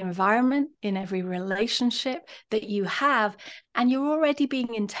every environment, in every relationship that you have. And you're already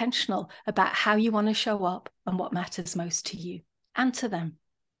being intentional about how you want to show up and what matters most to you and to them.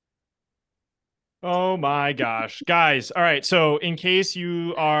 Oh my gosh, guys. All right. So in case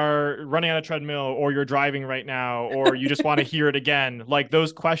you are running on a treadmill or you're driving right now, or you just want to hear it again, like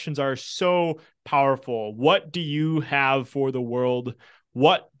those questions are so powerful. What do you have for the world?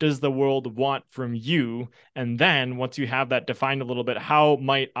 What does the world want from you? And then once you have that defined a little bit, how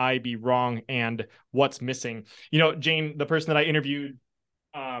might I be wrong and what's missing? Jayne, the person that I interviewed,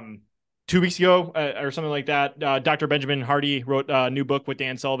 2 weeks ago or something like that, Dr. Benjamin Hardy wrote a new book with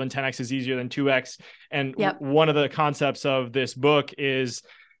Dan Sullivan, 10X is easier than 2X. And one of the concepts of this book is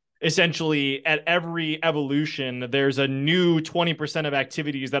essentially at every evolution, there's a new 20% of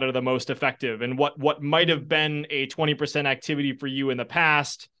activities that are the most effective. And what might have been a 20% activity for you in the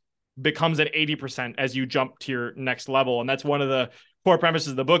past becomes an 80% as you jump to your next level. And that's one of the core premises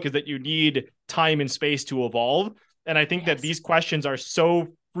of the book, is that you need time and space to evolve. And I think that these questions are so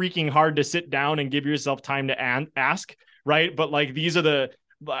freaking hard to sit down and give yourself time to ask, right? But like, these are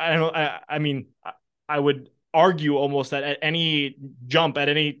I would argue almost that at any jump, at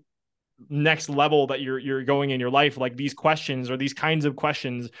any next level that you're going in your life, like these questions or these kinds of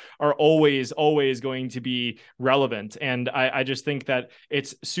questions are always going to be relevant. And I just think that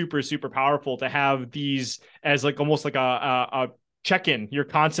it's super, super powerful to have these as like almost like a check-in. You're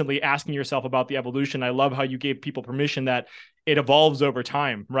constantly asking yourself about the evolution. I love how you gave people permission that it evolves over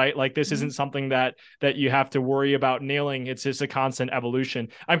time, right? Like this isn't something that you have to worry about nailing. It's just a constant evolution.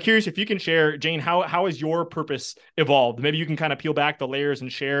 I'm curious if you can share, Jayne, how has your purpose evolved? Maybe you can kind of peel back the layers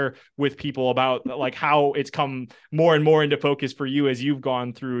and share with people about like how it's come more and more into focus for you as you've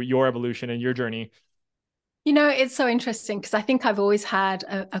gone through your evolution and your journey. You know, it's so interesting because I think I've always had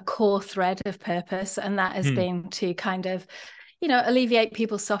a core thread of purpose, and that has been to kind of, you know, alleviate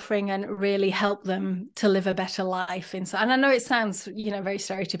people's suffering and really help them to live a better life. And I know it sounds, you know, very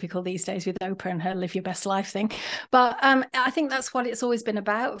stereotypical these days with Oprah and her live your best life thing, but I think that's what it's always been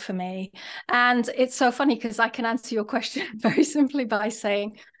about for me. And it's so funny because I can answer your question very simply by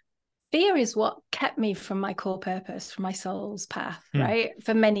saying, fear is what kept me from my core purpose, from my soul's path, right?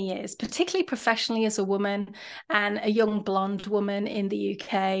 For many years, particularly professionally as a woman and a young blonde woman in the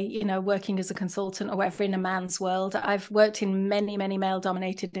UK, you know, working as a consultant or whatever in a man's world. I've worked in many, many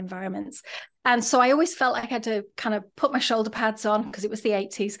male-dominated environments. And so I always felt like I had to kind of put my shoulder pads on because it was the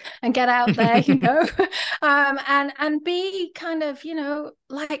 80s and get out there, you know, and be kind of, you know,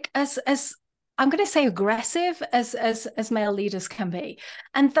 like as I'm going to say aggressive as male leaders can be.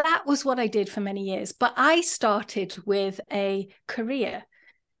 And that was what I did for many years. But I started with a career.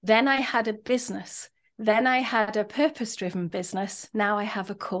 Then I had a business. Then I had a purpose-driven business. Now I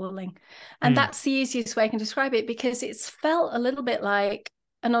have a calling. And that's the easiest way I can describe it, because it's felt a little bit like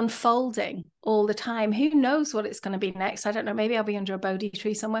an unfolding all the time. Who knows what it's going to be next? I don't know. Maybe I'll be under a Bodhi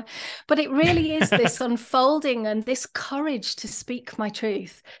tree somewhere. But it really is this unfolding and this courage to speak my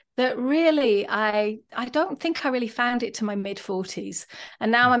truth that really I don't think I really found it to my mid-40s.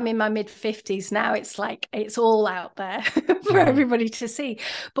 And now I'm in my mid-50s. Now it's like it's all out there for everybody to see.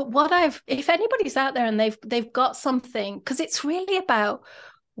 But if anybody's out there and they've got something, because it's really about,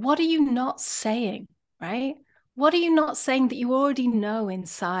 what are you not saying, right? What are you not saying that you already know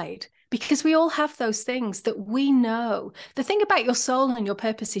inside? Because we all have those things that we know. The thing about your soul and your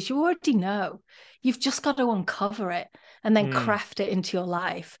purpose is you already know. You've just got to uncover it and then craft it into your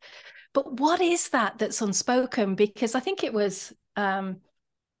life. But what is that that's unspoken? Because I think it was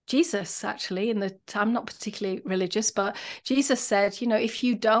Jesus, actually, I'm not particularly religious, but Jesus said, you know, if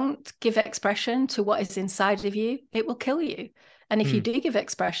you don't give expression to what is inside of you, it will kill you. And if you do give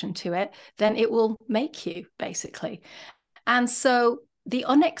expression to it, then it will make you, basically. And so the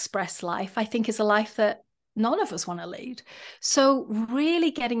unexpressed life, I think, is a life that none of us want to lead. So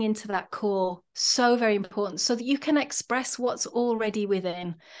really getting into that core, so very important, so that you can express what's already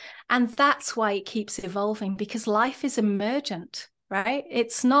within. And that's why it keeps evolving, because life is emergent, right?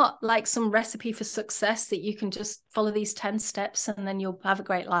 It's not like some recipe for success that you can just follow these 10 steps and then you'll have a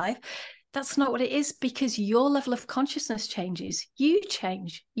great life. That's not what it is, because your level of consciousness changes. You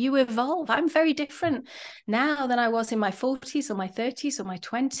change, you evolve. I'm very different now than I was in my 40s or my 30s or my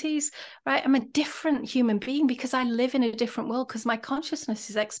 20s, right? I'm a different human being because I live in a different world, because my consciousness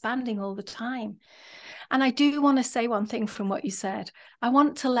is expanding all the time. And I do want to say one thing from what you said. I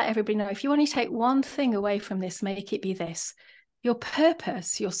want to let everybody know, if you only take one thing away from this, make it be this. Your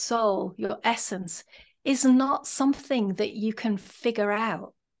purpose, your soul, your essence is not something that you can figure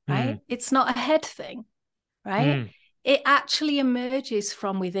out. Right? It's not a head thing, right? It actually emerges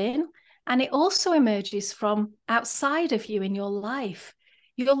from within, and it also emerges from outside of you in your life.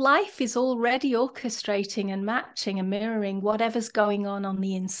 Your life is already orchestrating and matching and mirroring whatever's going on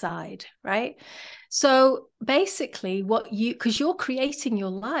the inside, right? So basically because you're creating your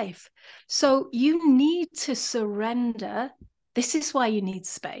life, so you need to surrender. This is why you need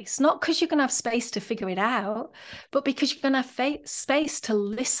space, not because you're going to have space to figure it out, but because you're going to have space to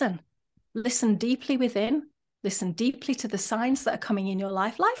listen deeply within, listen deeply to the signs that are coming in your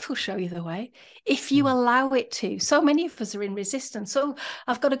life. Life will show you the way if you allow it to. So many of us are in resistance. So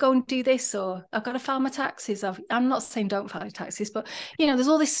I've got to go and do this, or I've got to file my taxes. I'm not saying don't file your taxes, but you know, there's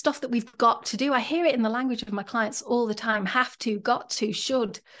all this stuff that we've got to do. I hear it in the language of my clients all the time: have to, got to,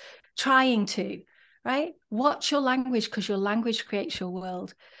 should, trying to. Right? Watch your language, because your language creates your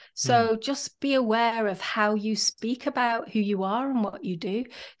world. So just be aware of how you speak about who you are and what you do,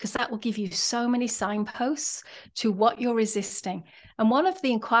 because that will give you so many signposts to what you're resisting. And one of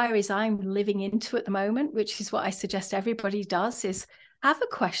the inquiries I'm living into at the moment, which is what I suggest everybody does, is have a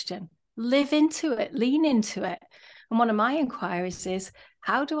question, live into it, lean into it. And one of my inquiries is,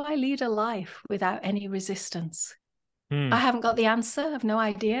 how do I lead a life without any resistance? I haven't got the answer. I have no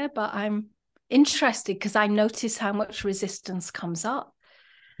idea, but I'm interested because I notice how much resistance comes up.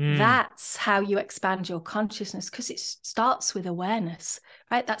 That's how you expand your consciousness, because it starts with awareness,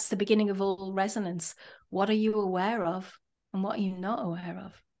 right? That's the beginning of all resonance. What are you aware of and what are you not aware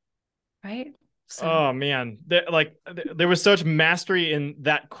of, right? So. Oh man, there was such mastery in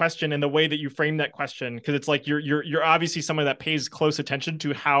that question and the way that you framed that question, because it's like you're obviously someone that pays close attention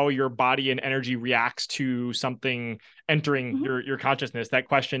to how your body and energy reacts to something entering your consciousness. That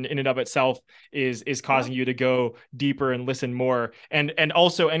question in and of itself is causing you to go deeper and listen more. And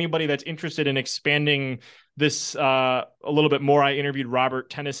also anybody that's interested in expanding this a little bit more, I interviewed Robert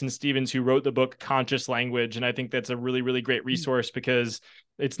Tennyson Stevens, who wrote the book Conscious Language, and I think that's a really, really great resource, because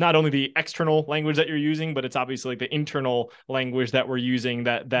it's not only the external language that you're using, but it's obviously like the internal language that we're using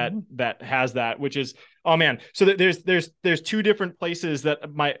that has that, which is, oh man. So there's two different places that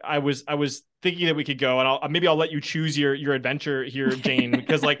I was thinking that we could go, and maybe I'll let you choose your adventure here, Jayne,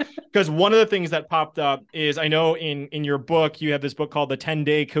 because one of the things that popped up is, I know in your book, you have this book called The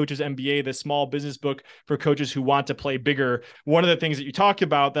 10-Day Coaches MBA, the small business book for coaches who want to play bigger. One of the things that you talk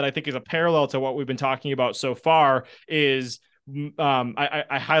about that I think is a parallel to what we've been talking about so far is,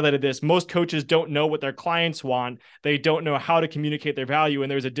 I highlighted this. Most coaches don't know what their clients want. They don't know how to communicate their value.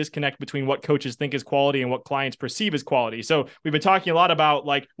 And there's a disconnect between what coaches think is quality and what clients perceive as quality. So we've been talking a lot about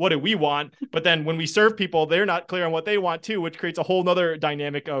like, what do we want? But then when we serve people, they're not clear on what they want too, which creates a whole nother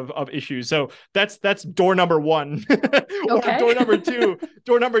dynamic of issues. So that's door number one. Okay.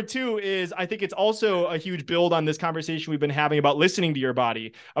 Door number two is, I think it's also a huge build on this conversation we've been having about listening to your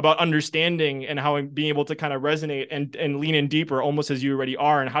body, about understanding and how being able to kind of resonate and lean in deeper, almost as you already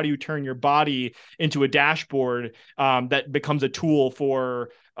are. And how do you turn your body into a dashboard that becomes a tool for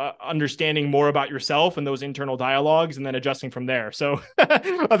understanding more about yourself and those internal dialogues, and then adjusting from there. So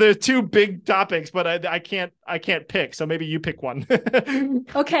there's two big topics, but I can't pick. So maybe you pick one.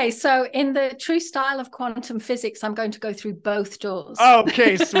 Okay. So in the true style of quantum physics, I'm going to go through both doors.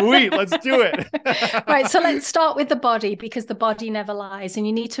 Okay, sweet. Let's do it. Right. So let's start with the body, because the body never lies. And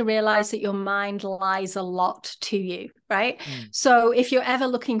you need to realize that your mind lies a lot to you. Right. So if you're ever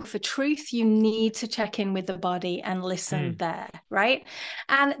looking for truth, you need to check in with the body and listen there. Right.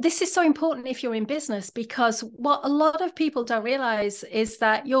 And this is so important if you're in business, because what a lot of people don't realize is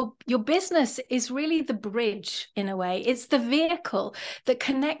that your business is really the bridge in a way. It's the vehicle that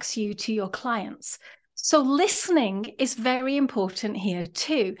connects you to your clients. So listening is very important here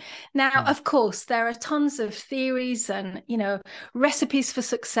too. Now, of course, there are tons of theories and, recipes for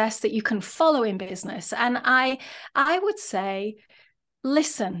success that you can follow in business. And I would say,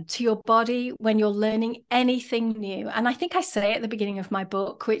 listen to your body when you're learning anything new. And I think I say at the beginning of my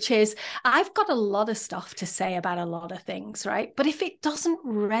book, which is, I've got a lot of stuff to say about a lot of things, right? But if it doesn't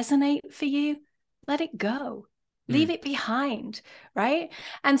resonate for you, let it go. Leave it behind, right?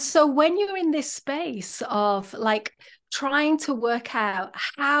 And so when you're in this space of like trying to work out,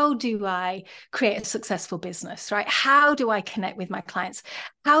 how do I create a successful business, right? How do I connect with my clients?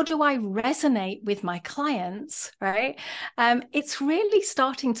 How do I resonate with my clients, right? It's really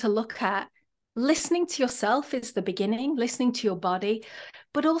starting to look at listening to yourself is the beginning, listening to your body,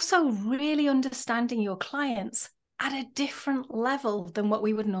 but also really understanding your clients at a different level than what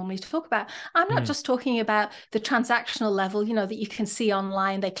we would normally talk about. I'm not just talking about the transactional level, that you can see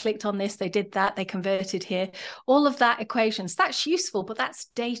online. They clicked on this, they did that, they converted here. All of that equations, that's useful, but that's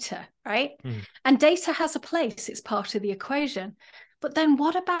data, right? And data has a place. It's part of the equation. But then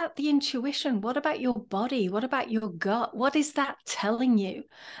what about the intuition? What about your body? What about your gut? What is that telling you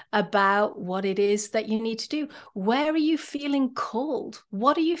about what it is that you need to do? Where are you feeling called?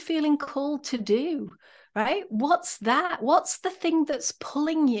 What are you feeling called to do? Right? What's that? What's the thing that's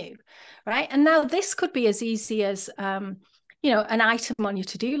pulling you? Right? And now this could be as easy as, an item on your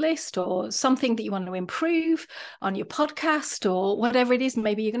to-do list, or something that you want to improve on your podcast, or whatever it is.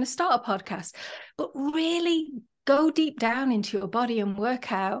 Maybe you're going to start a podcast, but really go deep down into your body and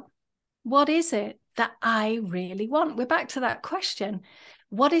work out, what is it that I really want? We're back to that question.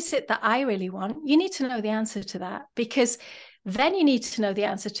 What is it that I really want? You need to know the answer to that, because then you need to know the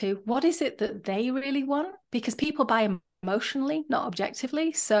answer to, what is it that they really want? Because people buy emotionally, not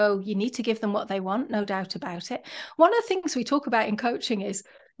objectively. So you need to give them what they want, no doubt about it. One of the things we talk about in coaching is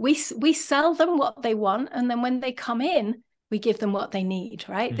we sell them what they want. And then when they come in, we give them what they need,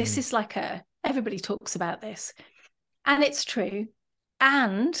 right? This is like everybody talks about this. And it's true.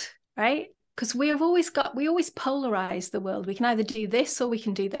 And, right, because we always polarize the world. We can either do this or we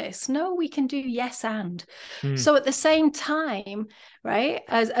can do this. No, we can do yes and. So at the same time, right,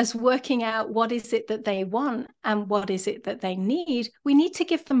 as working out what is it that they want and what is it that they need, we need to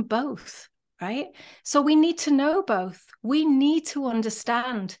give them both, right? So we need to know both. We need to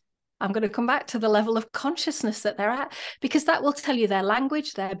understand I'm going to come back to the level of consciousness that they're at, because that will tell you their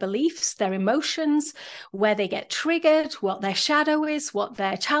language, their beliefs, their emotions, where they get triggered, what their shadow is, what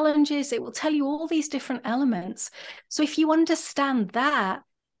their challenge is. It will tell you all these different elements. So if you understand that,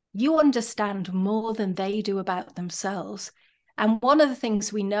 you understand more than they do about themselves. And one of the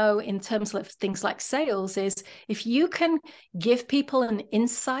things we know in terms of things like sales is if you can give people an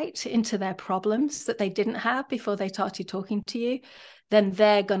insight into their problems that they didn't have before they started talking to you, then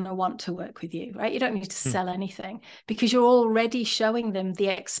they're going to want to work with you, right? You don't need to sell anything because you're already showing them the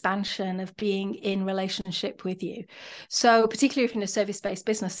expansion of being in relationship with you. So particularly if in a service-based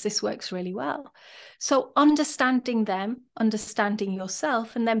business, this works really well. So understanding them, understanding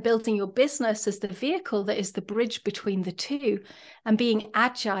yourself, and then building your business as the vehicle that is the bridge between the two, and being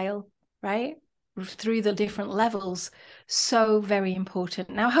agile, right, through the different levels. So very important.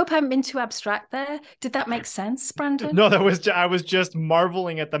 Now, I hope I haven't been too abstract there. Did that make sense, Brandon? No, I was just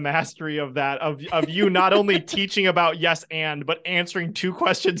marveling at the mastery of that, of you not only teaching about yes and, but answering two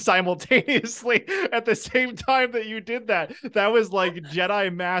questions simultaneously at the same time that you did that. That was like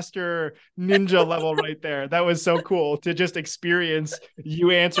Jedi Master Ninja level right there. That was so cool to just experience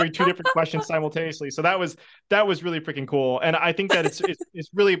you answering two different questions simultaneously. So that was really freaking cool. And I think that it's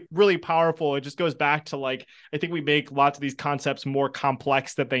really, really powerful. It just goes back to like, I think we make lots of these concepts more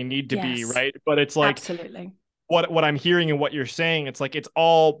complex that they need to be, right? But it's like, absolutely. What I'm hearing and what you're saying, it's like it's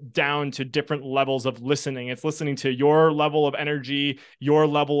all down to different levels of listening. It's listening to your level of energy, your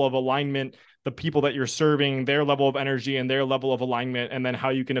level of alignment, the people that you're serving, their level of energy and their level of alignment, and then how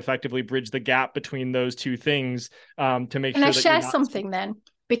you can effectively bridge the gap between those two things to make Can sure I that share something then?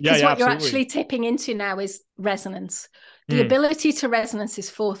 Because yeah, what absolutely. you're actually tipping into now is resonance. The ability to resonance is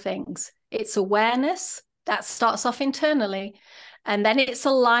four things. It's awareness, that starts off internally, and then it's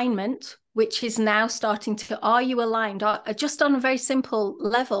alignment, which is now starting to, are you aligned? Just on a very simple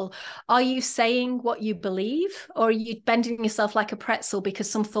level, are you saying what you believe, or are you bending yourself like a pretzel because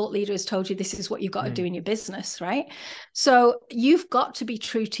some thought leader has told you this is what you've got to do in your business, right? So you've got to be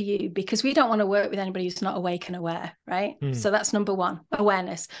true to you, because we don't want to work with anybody who's not awake and aware, right? So that's number one,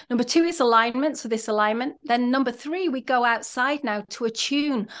 awareness. Number two is alignment. So this alignment. Then number three, we go outside now to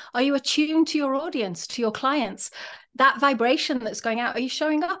attune. Are you attuned to your audience, to your clients? That vibration that's going out, are you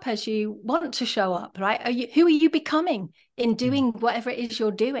showing up as you want to show up, right? Who are you becoming in doing whatever it is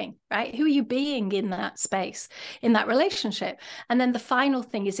you're doing, right? Who are you being in that space, in that relationship? And then the final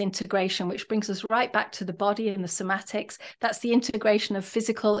thing is integration, which brings us right back to the body and the somatics. That's the integration of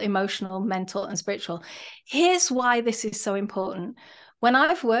physical, emotional, mental, and spiritual. Here's why this is so important. When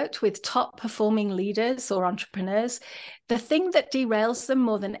I've worked with top performing leaders or entrepreneurs, the thing that derails them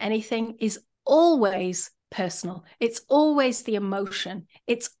more than anything is always personal. It's always the emotion.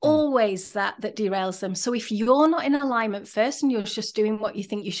 It's always that derails them. So if you're not in alignment first and you're just doing what you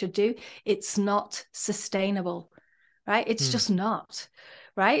think you should do, it's not sustainable, right? It's just not,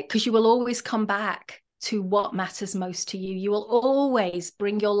 right? Because you will always come back to what matters most to you. You will always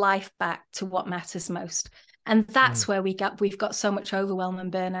bring your life back to what matters most. And that's where we've got so much overwhelm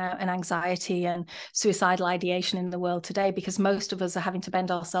and burnout and anxiety and suicidal ideation in the world today, because most of us are having to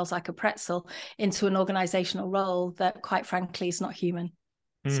bend ourselves like a pretzel into an organizational role that, quite frankly, is not human.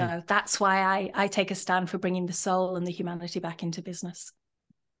 So that's why I take a stand for bringing the soul and the humanity back into business.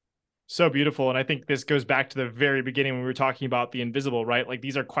 So beautiful. And I think this goes back to the very beginning when we were talking about the invisible, right? Like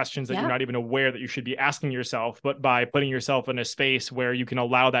these are questions that you're not even aware that you should be asking yourself, but by putting yourself in a space where you can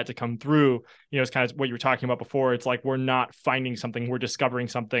allow that to come through, you know, it's kind of what you were talking about before. It's like, we're not finding something, we're discovering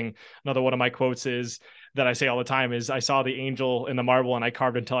something. Another one of my quotes is that I say all the time is, I saw the angel in the marble and I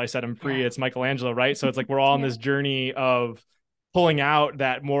carved until I set him free. It's Michelangelo, right? So it's like, we're all on this journey of pulling out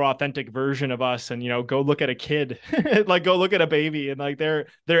that more authentic version of us, and, you know, go look at a kid, like go look at a baby, and like they're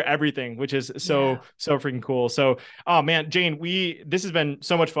everything, which is so freaking cool. So, oh man, Jayne, this has been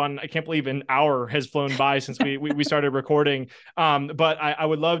so much fun. I can't believe an hour has flown by since we started recording. But I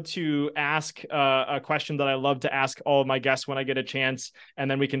would love to ask a question that I love to ask all of my guests when I get a chance,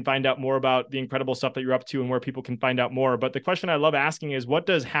 and then we can find out more about the incredible stuff that you're up to and where people can find out more. But the question I love asking is, what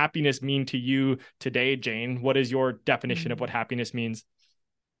does happiness mean to you today, Jayne? What is your definition of what happiness means?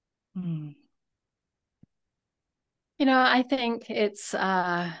 You know, I think it's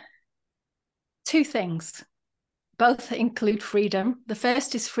two things. Both include freedom. The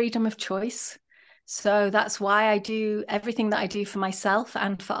first is freedom of choice. So that's why I do everything that I do for myself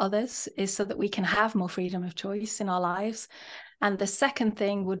and for others, is so that we can have more freedom of choice in our lives. And the second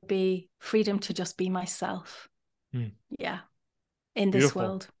thing would be freedom to just be myself. Yeah. In this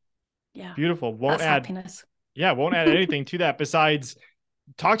world. Yeah. Beautiful. That's happiness. Yeah, won't add anything to that besides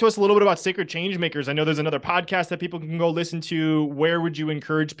talk to us a little bit about Sacred Changemakers. I know there's another podcast that people can go listen to. Where would you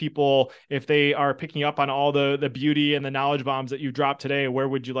encourage people if they are picking up on all the beauty and the knowledge bombs that you dropped today? Where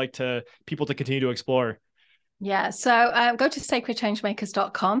would you like people to continue to explore? Yeah, so go to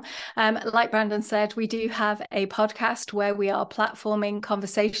sacredchangemakers.com. Like Brandon said, we do have a podcast where we are platforming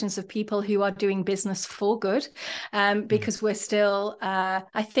conversations of people who are doing business for good, because we're still,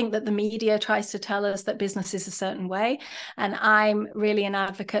 I think that the media tries to tell us that business is a certain way. And I'm really an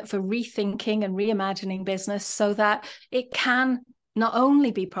advocate for rethinking and reimagining business so that it can not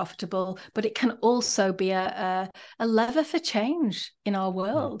only be profitable, but it can also be a lever for change in our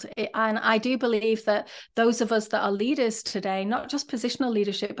world. And I do believe that those of us that are leaders today, not just positional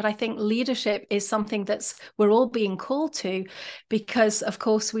leadership, but I think leadership is something we're all being called to, because of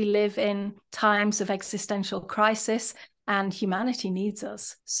course we live in times of existential crisis and humanity needs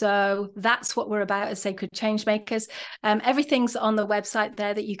us. So that's what we're about as Sacred Changemakers. Everything's on the website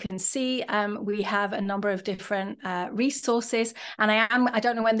there that you can see. We have a number of different resources, and I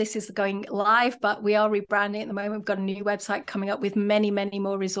don't know when this is going live, but we are rebranding at the moment. We've got a new website coming up with many, many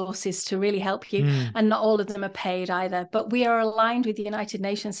more resources to really help you. And not all of them are paid either, but we are aligned with the United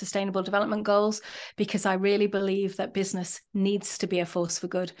Nations Sustainable Development Goals, because I really believe that business needs to be a force for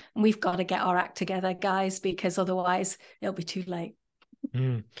good. And we've got to get our act together, guys, because otherwise it'll be too late.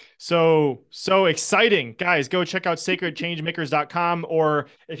 So exciting. Guys, go check out sacredchangemakers.com, or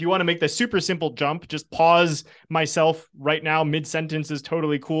if you want to make the super simple jump, just pause myself right now. Mid-sentence is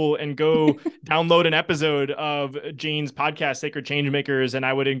totally cool, and go download an episode of Jayne's podcast, Sacred Changemakers. And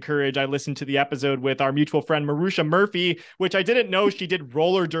I listened to the episode with our mutual friend, Marusha Murphy, which I didn't know she did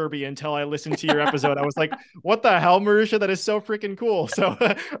roller derby until I listened to your episode. I was like, what the hell, Marusha? That is so freaking cool. So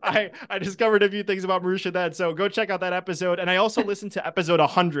I discovered a few things about Marusha then. So go check out that episode. And I also listened to episode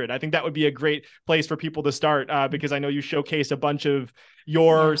 100. I think that would be a great place for people to start, because I know you showcase a bunch of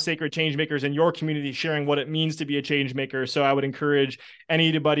your Sacred Changemakers in your community, sharing what it means to be a change maker. So I would encourage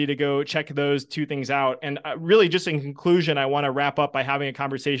anybody to go check those two things out. And really, just in conclusion, I want to wrap up by having a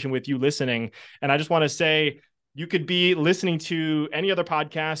conversation with you listening. And I just want to say, you could be listening to any other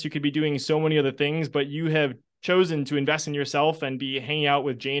podcast, you could be doing so many other things, but you have chosen to invest in yourself and be hanging out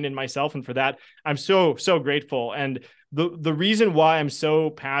with Jayne and myself. And for that, I'm so grateful. And the reason why I'm so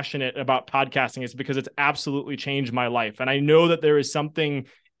passionate about podcasting is because it's absolutely changed my life. And I know that there is something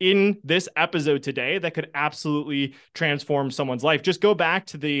in this episode today that could absolutely transform someone's life. Just go back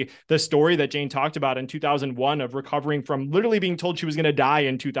to the story that Jayne talked about in 2001 of recovering from literally being told she was going to die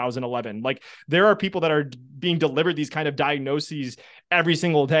in 2011. Like, there are people that are being delivered these kind of diagnoses every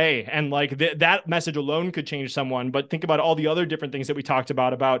single day. And like that message alone could change someone. But think about all the other different things that we talked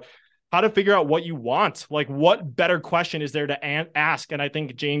about how to figure out what you want. Like, what better question is there to ask? And I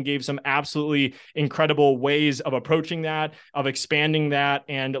think Jayne gave some absolutely incredible ways of approaching that, of expanding that,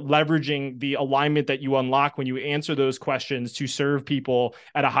 and leveraging the alignment that you unlock when you answer those questions to serve people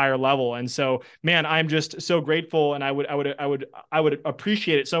at a higher level. And so, man, I'm just so grateful. And I would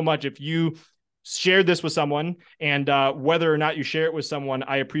appreciate it so much if you shared this with someone, and whether or not you share it with someone,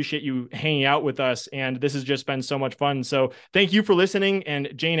 I appreciate you hanging out with us. And this has just been so much fun. So thank you for listening.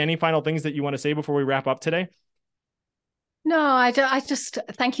 And Jayne, any final things that you want to say before we wrap up today? No, I just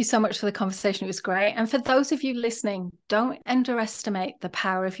thank you so much for the conversation. It was great. And for those of you listening, don't underestimate the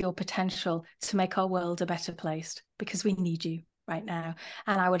power of your potential to make our world a better place, because we need you right now.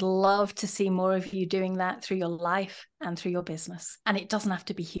 And I would love to see more of you doing that through your life and through your business. And it doesn't have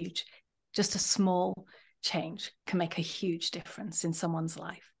to be huge. Just a small change can make a huge difference in someone's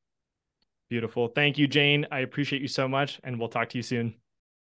life. Beautiful. Thank you, Jayne. I appreciate you so much, and we'll talk to you soon.